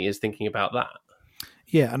at Disney is thinking about that?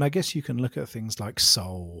 Yeah, and I guess you can look at things like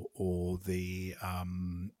Soul or the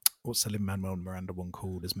what's the Lin-Manuel Miranda one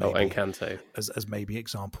called? As maybe, Encanto. As maybe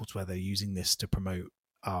examples where they're using this to promote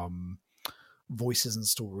voices and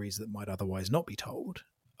stories that might otherwise not be told.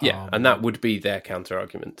 Yeah, and that would be their counter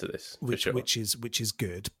argument to this, which is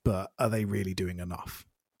good. But are they really doing enough?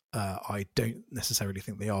 I don't necessarily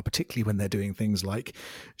think they are, particularly when they're doing things like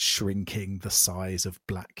shrinking the size of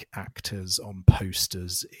black actors on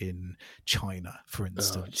posters in China, for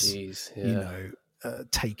instance. Oh, geez. Yeah.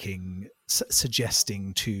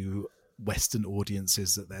 Suggesting to Western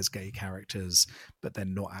audiences that there's gay characters, but they're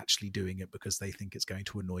not actually doing it because they think it's going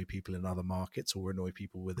to annoy people in other markets or annoy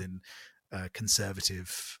people within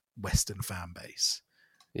conservative Western fan base.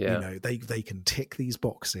 Yeah, they can tick these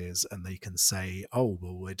boxes and they can say, oh,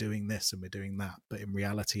 well, we're doing this and we're doing that, but in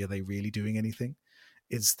reality, are they really doing anything?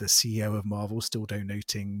 Is the CEO of Marvel still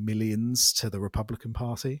donating millions to the Republican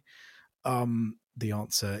Party? The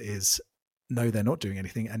answer is no, they're not doing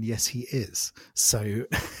anything, and yes, he is. So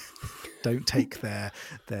don't take their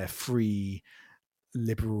free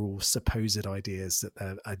liberal supposed ideas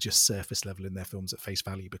that are just surface level in their films at face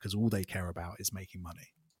value, because all they care about is making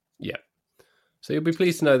money. Yeah. So you'll be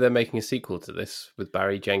pleased to know they're making a sequel to this with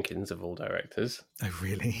Barry Jenkins of all directors. Oh,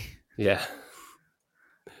 really? Yeah.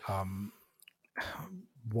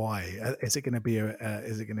 Why is it going to be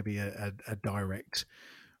a direct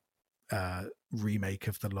remake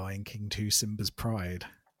of The Lion King 2: Simba's Pride?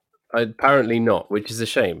 Apparently not, which is a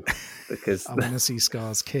shame, because I want to see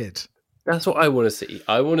Scar's kid. That's what I want to see.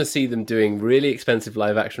 I want to see them doing really expensive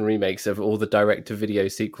live-action remakes of all the direct-to-video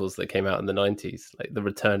sequels that came out in the 90s, like The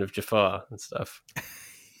Return of Jafar and stuff.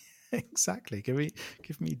 Exactly. Give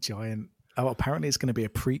me giant... Oh, apparently it's going to be a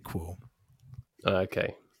prequel.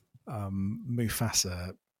 Okay.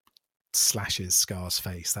 Mufasa slashes Scar's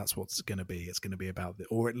face. That's what it's going to be. It's going to be about...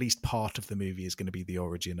 or at least part of the movie is going to be the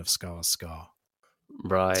origin of Scar's scar.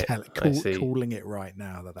 Right. Calling it right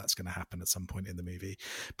now that's going to happen at some point in the movie.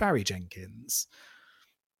 Barry Jenkins,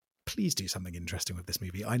 please do something interesting with this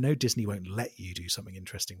movie. I know Disney won't let you do something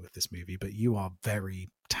interesting with this movie, but you are very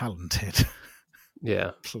talented.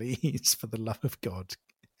 Yeah. Please, for the love of God,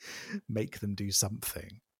 make them do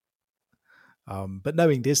something. But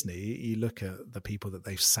knowing Disney, you look at the people that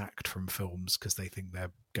they've sacked from films because they think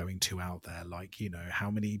they're going too out there. Like, how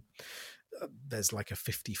many... there's like a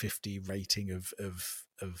 50-50 rating of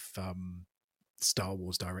Star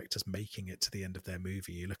Wars directors making it to the end of their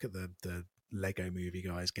movie. You look at the Lego movie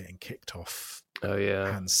guys getting kicked off Oh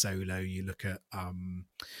yeah. Han Solo. You look at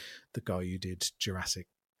the guy who did Jurassic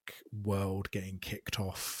World getting kicked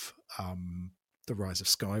off, The Rise of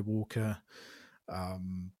Skywalker.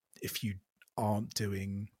 If you aren't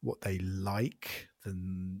doing what they like,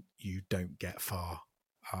 then you don't get far.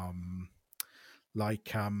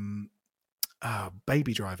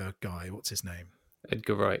 Baby Driver guy, what's his name?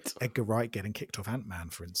 Edgar Wright. Edgar Wright getting kicked off Ant-Man,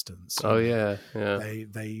 for instance. Oh yeah.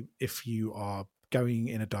 They if you are going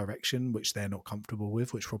in a direction which they're not comfortable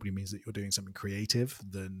with, which probably means that you're doing something creative,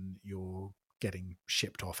 then you're getting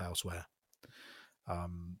shipped off elsewhere.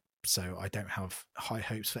 So I don't have high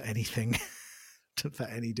hopes for anything, for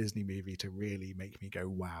any Disney movie to really make me go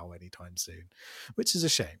wow anytime soon, which is a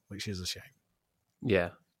shame. Yeah,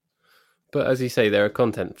 but as you say, they're a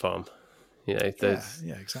content farm. You know,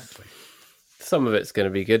 yeah, exactly. Some of it's going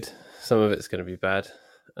to be good, some of it's going to be bad,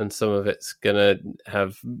 and some of it's going to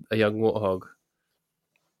have a young warthog.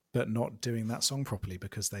 But not doing that song properly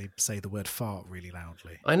because they say the word fart really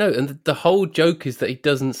loudly. I know, and the whole joke is that he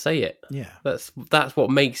doesn't say it. Yeah. That's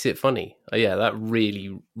what makes it funny. Yeah, that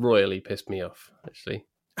really royally pissed me off, actually.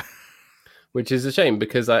 Which is a shame,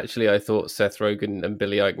 because actually I thought Seth Rogen and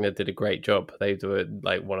Billy Eichner did a great job. They were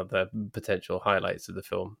like one of the potential highlights of the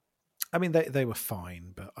film. I mean, they were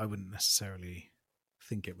fine, but I wouldn't necessarily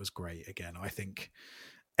think it was great. Again, I think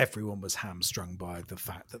everyone was hamstrung by the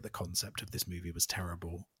fact that the concept of this movie was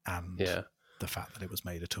terrible, and the fact that it was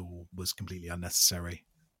made at all was completely unnecessary.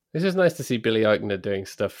 It's just nice to see Billy Eichner doing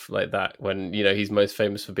stuff like that when, you know, he's most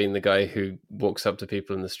famous for being the guy who walks up to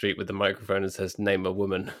people in the street with the microphone and says, "Name a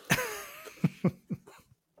woman."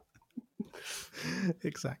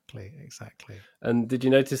 Exactly. And did you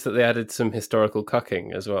notice that they added some historical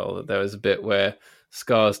cucking as well? That there was a bit where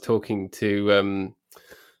Scar's talking to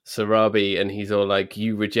Sarabi, and he's all like,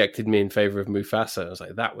 "You rejected me in favor of Mufasa." I was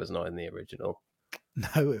like, that was not in the original.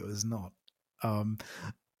 No, it was not. I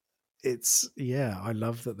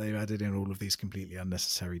love that they've added in all of these completely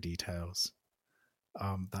unnecessary details.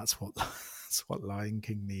 That's what Lion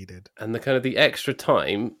King needed. And the kind of the extra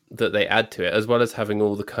time that they add to it, as well as having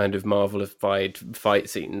all the kind of Marvelified fight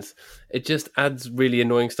scenes, it just adds really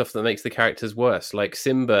annoying stuff that makes the characters worse. Like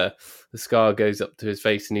Simba, the Scar goes up to his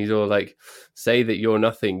face and he's all like, "Say that you're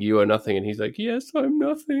nothing, you are nothing," and he's like, "Yes, I'm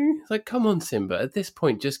nothing." It's like, come on, Simba, at this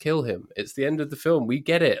point just kill him. It's the end of the film, we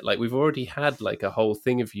get it. Like, we've already had like a whole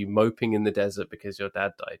thing of you moping in the desert because your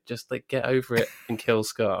dad died. Just like get over it and kill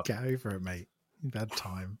Scar. Get over it, mate. You've had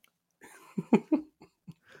time.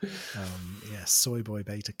 Soy boy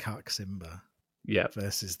beta cuck Simba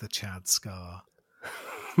versus the Chad Scar.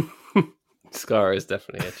 Scar is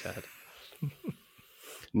definitely a Chad.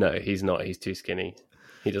 No, he's not. He's too skinny.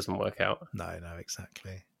 He doesn't work out. No,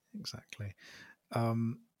 exactly.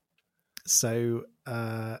 So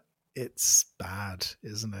it's bad,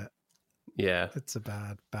 isn't it? Yeah, it's a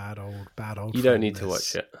bad old. You don't need to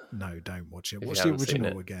watch it. No, don't watch it. Watch the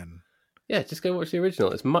original again. Yeah, just go watch the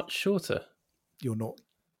original. It's much shorter. You're not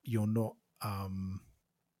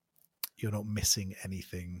missing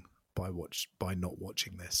anything by not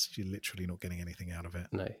watching this. You're literally not getting anything out of it.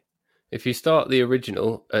 No. If you start the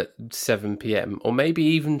original at 7 p.m. or maybe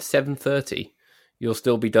even 7:30, you'll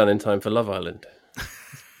still be done in time for Love Island.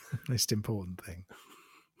 Most important thing.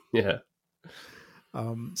 Yeah.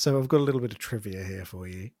 So I've got a little bit of trivia here for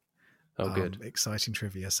you. Oh, good. Exciting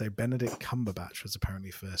trivia. So Benedict Cumberbatch was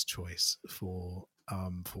apparently first choice for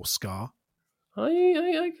Scar.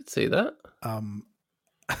 I could see that.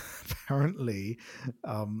 Apparently,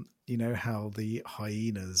 you know how the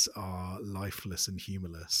hyenas are lifeless and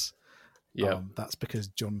humorless? Yeah. That's because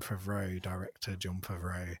director Jon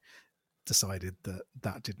Favreau, decided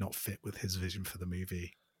that did not fit with his vision for the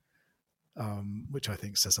movie, which I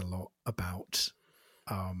think says a lot about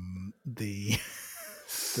the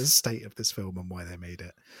state of this film and why they made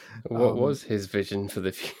it. What was his vision for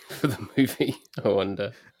the movie? I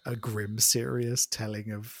wonder. A grim, serious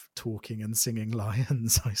telling of talking and singing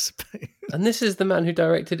lions, I suppose. And this is the man who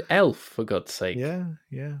directed Elf, for God's sake. Yeah.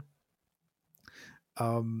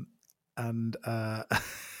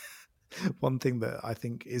 One thing that I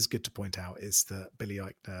think is good to point out is that Billy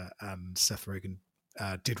Eichner and Seth Rogen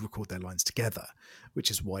did record their lines together, which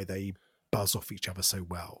is why they buzz off each other so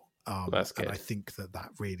well. That's good. And I think that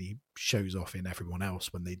really shows off in everyone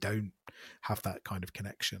else when they don't have that kind of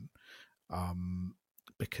connection.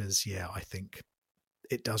 Because I think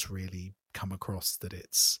it does really come across that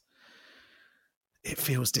it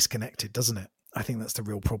feels disconnected, doesn't it? I think that's the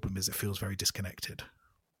real problem, is it feels very disconnected.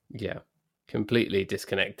 Yeah, completely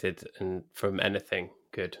disconnected and from anything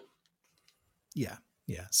good. Yeah.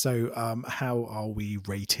 So how are we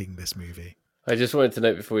rating this movie? I just wanted to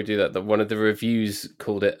note before we do that one of the reviews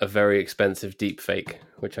called it a very expensive deepfake,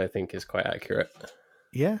 which I think is quite accurate.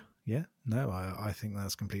 Yeah. No, I think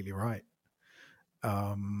that's completely right.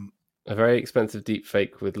 A very expensive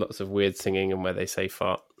deepfake with lots of weird singing and where they say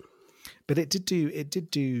fart. But it did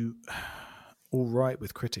do all right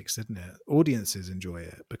with critics, didn't it? Audiences enjoy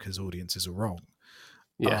it because audiences are wrong.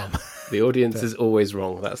 Yeah, the audience is always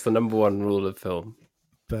wrong. That's the number one rule of film.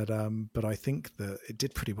 But I think that it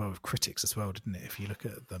did pretty well with critics as well, didn't it? If you look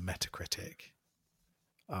at the Metacritic,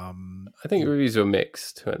 I think the reviews were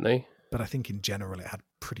mixed, weren't they? But I think in general it had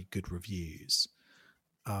pretty good reviews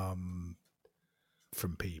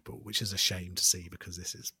from people, which is a shame to see because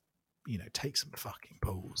this is, take some fucking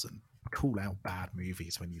balls and call out bad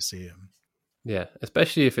movies when you see them. Yeah,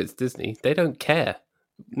 especially if it's Disney. They don't care.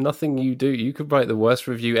 Nothing you do, you could write the worst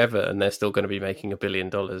review ever and they're still going to be making $1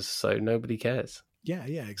 billion, so nobody cares. Yeah,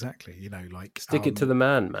 exactly. Stick it to the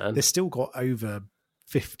man. They've still got over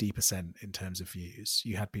 50% in terms of views.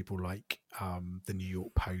 You had people like the New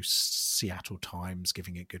York Post, Seattle Times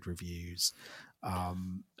giving it good reviews.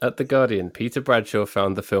 At The Guardian, Peter Bradshaw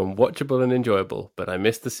found the film watchable and enjoyable, but I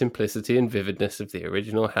missed the simplicity and vividness of the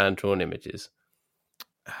original hand-drawn images.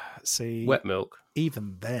 See, Wet milk.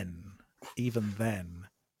 Even then,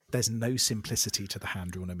 there's no simplicity to the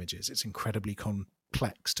hand-drawn images. It's incredibly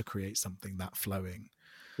complex to create something that flowing.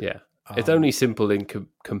 Yeah. It's only simple in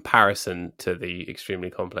comparison to the extremely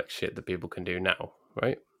complex shit that people can do now,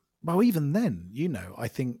 right? Well, even then, I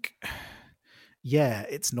think,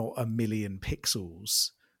 it's not 1 million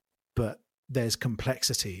pixels, but there's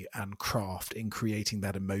complexity and craft in creating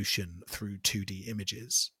that emotion through 2D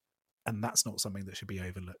images. And that's not something that should be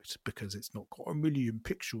overlooked because it's not got 1 million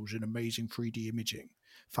pixels and amazing 3D imaging.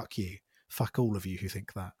 Fuck you. Fuck all of you who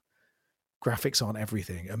think that. Graphics aren't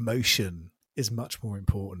everything. Emotion is much more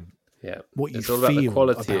important. Yeah, what you it's all feel about the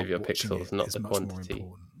quality about of your pixels, not the quantity.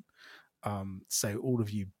 So all of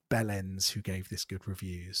you bellends who gave this good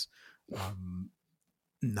reviews,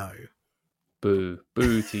 no. Boo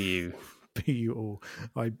to you. Boo you all.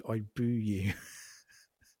 I boo you.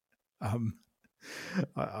 I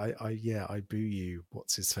boo you.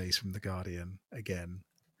 What's his face from The Guardian again?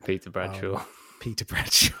 Peter Bradshaw. Peter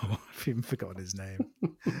Bradshaw. I've even forgotten his name.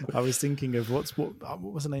 I was thinking of what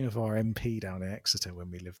was the name of our MP down in Exeter when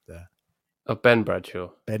we lived there? Oh, Ben Bradshaw.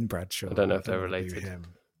 Ben Bradshaw. I don't know if they're related.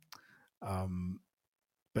 Him.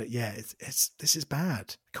 But yeah, this is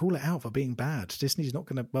bad. Call it out for being bad. Disney's not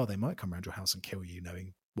going to. Well, they might come around your house and kill you,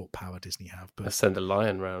 knowing what power Disney have. But I'll send a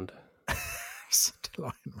lion round. Send a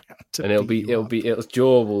lion round. And its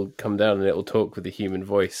jaw will come down and it will talk with a human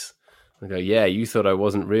voice. And go, yeah, you thought I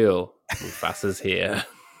wasn't real. Mufasa's here.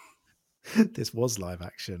 This was live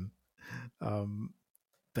action.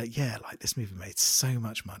 But yeah, this movie made so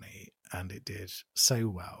much money and it did so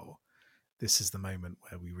well. This is the moment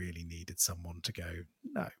where we really needed someone to go,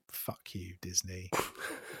 no, fuck you, Disney.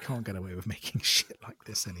 You can't get away with making shit like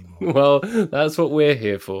this anymore. Well, that's what we're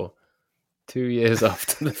here for. 2 years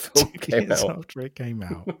after the film came out. After it came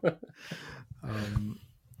out.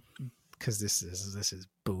 Because this is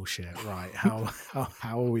bullshit, right? How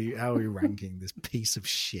are we ranking this piece of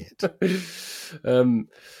shit?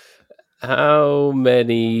 How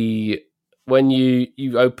many, when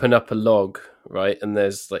you open up a log, right, and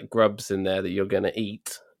there's grubs in there that you're going to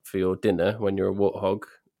eat for your dinner when you're a warthog,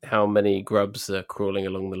 how many grubs are crawling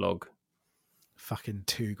along the log? Fucking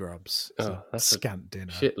 2 grubs. Oh, that's scant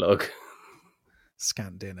dinner. Shit log.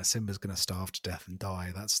 Scant dinner. Simba's going to starve to death and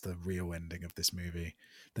die. That's the real ending of this movie.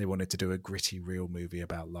 They wanted to do a gritty, real movie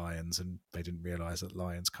about lions, and they didn't realise that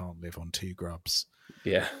lions can't live on 2 grubs.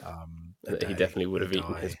 Yeah. He definitely would have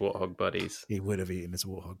eaten his warthog buddies. He would have eaten his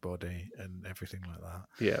warthog body and everything like that.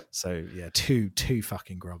 Yeah. So, yeah, two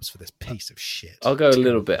fucking grubs for this piece of shit. I'll go a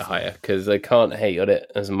little bit higher because I can't hate on it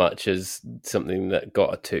as much as something that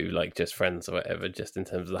got a 2, like Just Friends or whatever, just in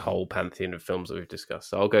terms of the whole pantheon of films that we've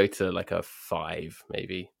discussed. So I'll go to a 5,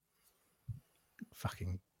 maybe.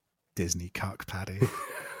 Fucking Disney cuck, Paddy.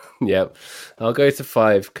 Yep. I'll go to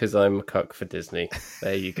 5 because I'm a cuck for Disney.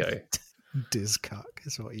 There you go. Diz cuck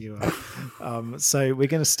is what you are. So we're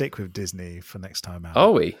going to stick with Disney for next time out.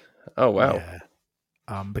 Are we? Oh, wow. Yeah.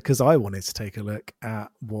 Because I wanted to take a look at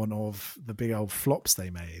one of the big old flops they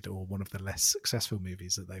made, or one of the less successful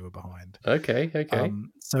movies that they were behind. Okay.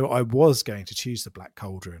 So I was going to choose The Black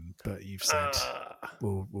Cauldron, but you've said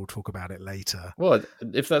we'll talk about it later. Well,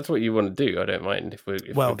 if that's what you want to do, I don't mind.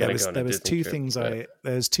 There was two things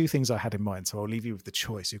I had in mind, so I'll leave you with the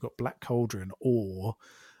choice. You've got Black Cauldron or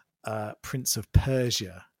Prince of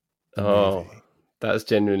Persia. Oh, movie. That's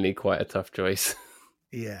genuinely quite a tough choice.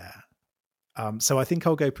 Yeah. So I think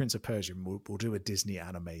I'll go Prince of Persia. And we'll do a Disney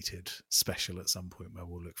animated special at some point where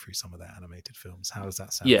we'll look through some of their animated films. How does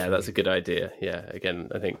that sound? Yeah, that's a good idea. Yeah, again,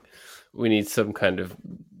 I think we need some kind of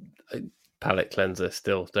palate cleanser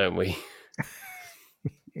still, don't we?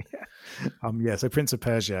 Yeah. So Prince of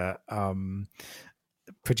Persia,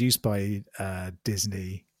 produced by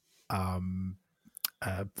Disney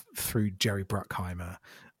through Jerry Bruckheimer.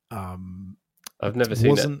 I've never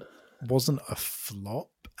seen it. Wasn't a flop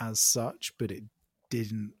as such, but it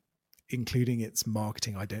didn't, including its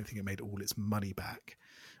marketing, I don't think it made all its money back,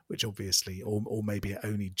 which obviously, or maybe it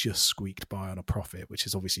only just squeaked by on a profit, which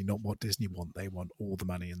is obviously not what Disney want. They want all the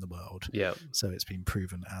money in the world. Yeah. So it's been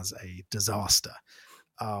proven as a disaster.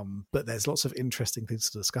 But there's lots of interesting things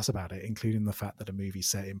to discuss about it, including the fact that a movie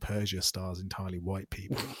set in Persia stars entirely white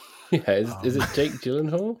people. Yeah, is it Jake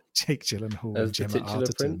Gyllenhaal? Jake Gyllenhaal as and Gemma the titular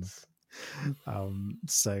Arterton. prince?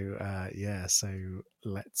 So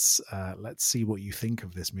let's see what you think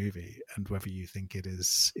of this movie and whether you think it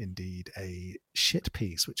is indeed a shit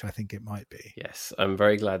piece, which I think it might be. Yes, I'm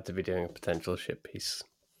very glad to be doing a potential shit piece.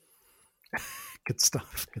 Good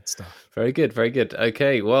stuff. Very good, very good.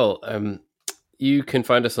 Okay, well, you can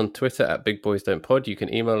find us on Twitter at BigBoysDon'tPod. You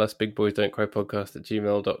can email us,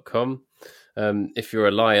 bigboysdon'tcrypodcast@gmail.com. If you're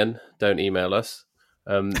a lion, don't email us.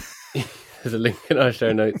 There's a link in our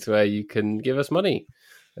show notes where you can give us money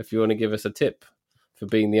if you want to give us a tip for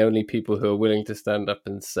being the only people who are willing to stand up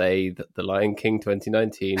and say that The Lion King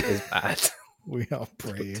 2019 is bad. We are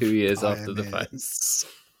brave 2 years pioneers. after the fact.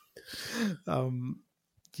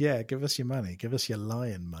 Yeah, give us your money. Give us your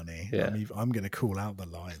lion money. Yeah. I'm going to call out the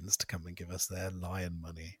lions to come and give us their lion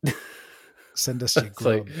money. Send us your It's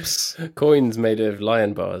like grubs. coins made of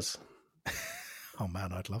lion bars. Oh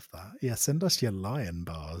man, I'd love that. Yeah, send us your lion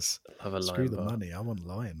bars. I love a Screw lion the bar. money. I want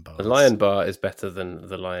lion bars. A lion bar is better than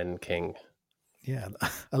the Lion King. Yeah,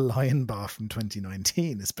 a lion bar from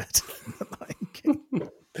 2019 is better than the Lion King.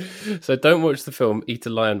 So don't watch the film, eat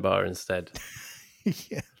a lion bar instead.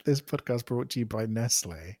 Yeah, this podcast brought to you by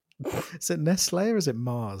Nestle. Is it Nestle or is it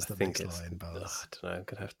Mars I that think makes it's, lion bars? I don't know, I'm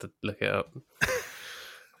going to have to look it up.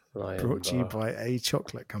 Lion Brought to you bar. by a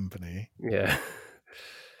chocolate company. Yeah.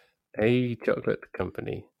 A chocolate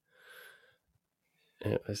company.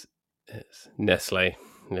 It's Nestle.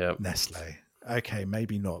 Yeah. Nestle. Okay,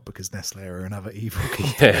 maybe not because Nestle are another evil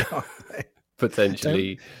company. Yeah. aren't they?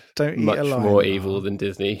 Potentially Don't eat much a lion more bar. evil than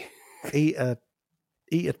Disney. Eat a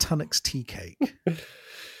Tunnocks tea cake.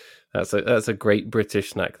 That's a great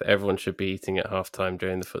British snack that everyone should be eating at halftime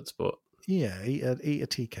during the foot sport. Yeah, eat a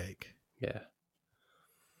tea cake Yeah.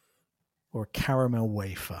 or a caramel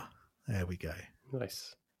wafer. There we go.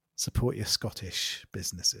 Nice. Support your Scottish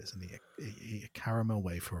businesses and eat a caramel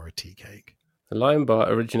wafer or a tea cake. The Lion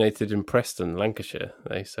Bar originated in Preston, Lancashire,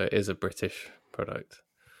 so it is a British product.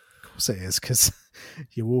 Of course it is, because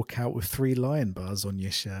you walk out with 3 lion bars on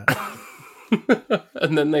your shirt.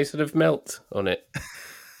 And then they sort of melt on it.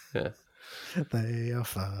 Yeah. They are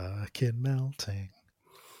fucking melting.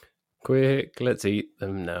 Quick, let's eat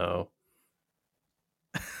them now.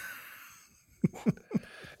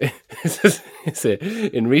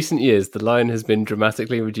 In recent years, the lion has been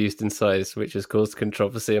dramatically reduced in size, which has caused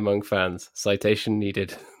controversy among fans. Citation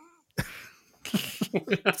needed. Do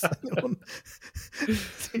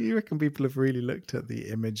you reckon people have really looked at the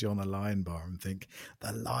image on a lion bar and think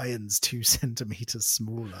the lion's 2 centimeters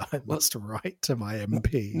smaller? I must write to my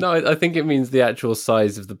MP. No, I think it means the actual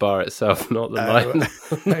size of the bar itself, not the lion on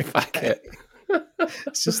the packet.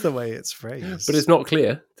 It's just the way it's phrased. But it's not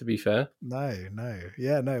clear, to be fair. No.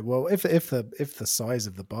 Yeah, no. Well, if the size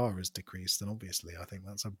of the bar is decreased, then obviously I think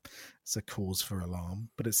it's a cause for alarm.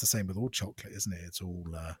 But it's the same with all chocolate, isn't it? It's all.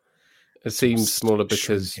 It seems smaller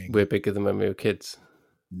because shrinking. we're bigger than when we were kids.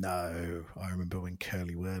 No, I remember when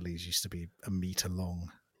Curly Whirlies used to be a meter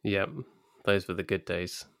long. Yep, those were the good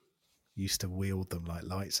days. Used to wield them like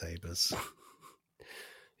lightsabers.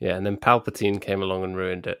 Yeah, and then Palpatine came along and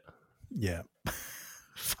ruined it. Yeah.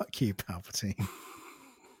 Fuck you, Palpatine.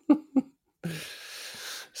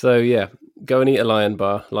 So yeah, go and eat a lion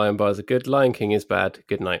bar. Lion bars are good. Lion King is bad.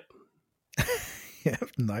 Good night. Yeah,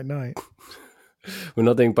 night. We're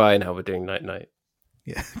not doing bye now, we're doing night.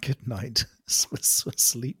 Yeah, good night.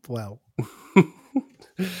 Sleep well.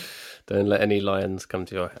 Don't let any lions come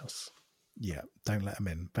to your house. Yeah, don't let them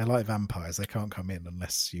in. They're like vampires. They can't come in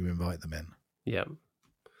unless you invite them in. Yeah.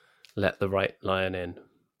 Let the right lion in.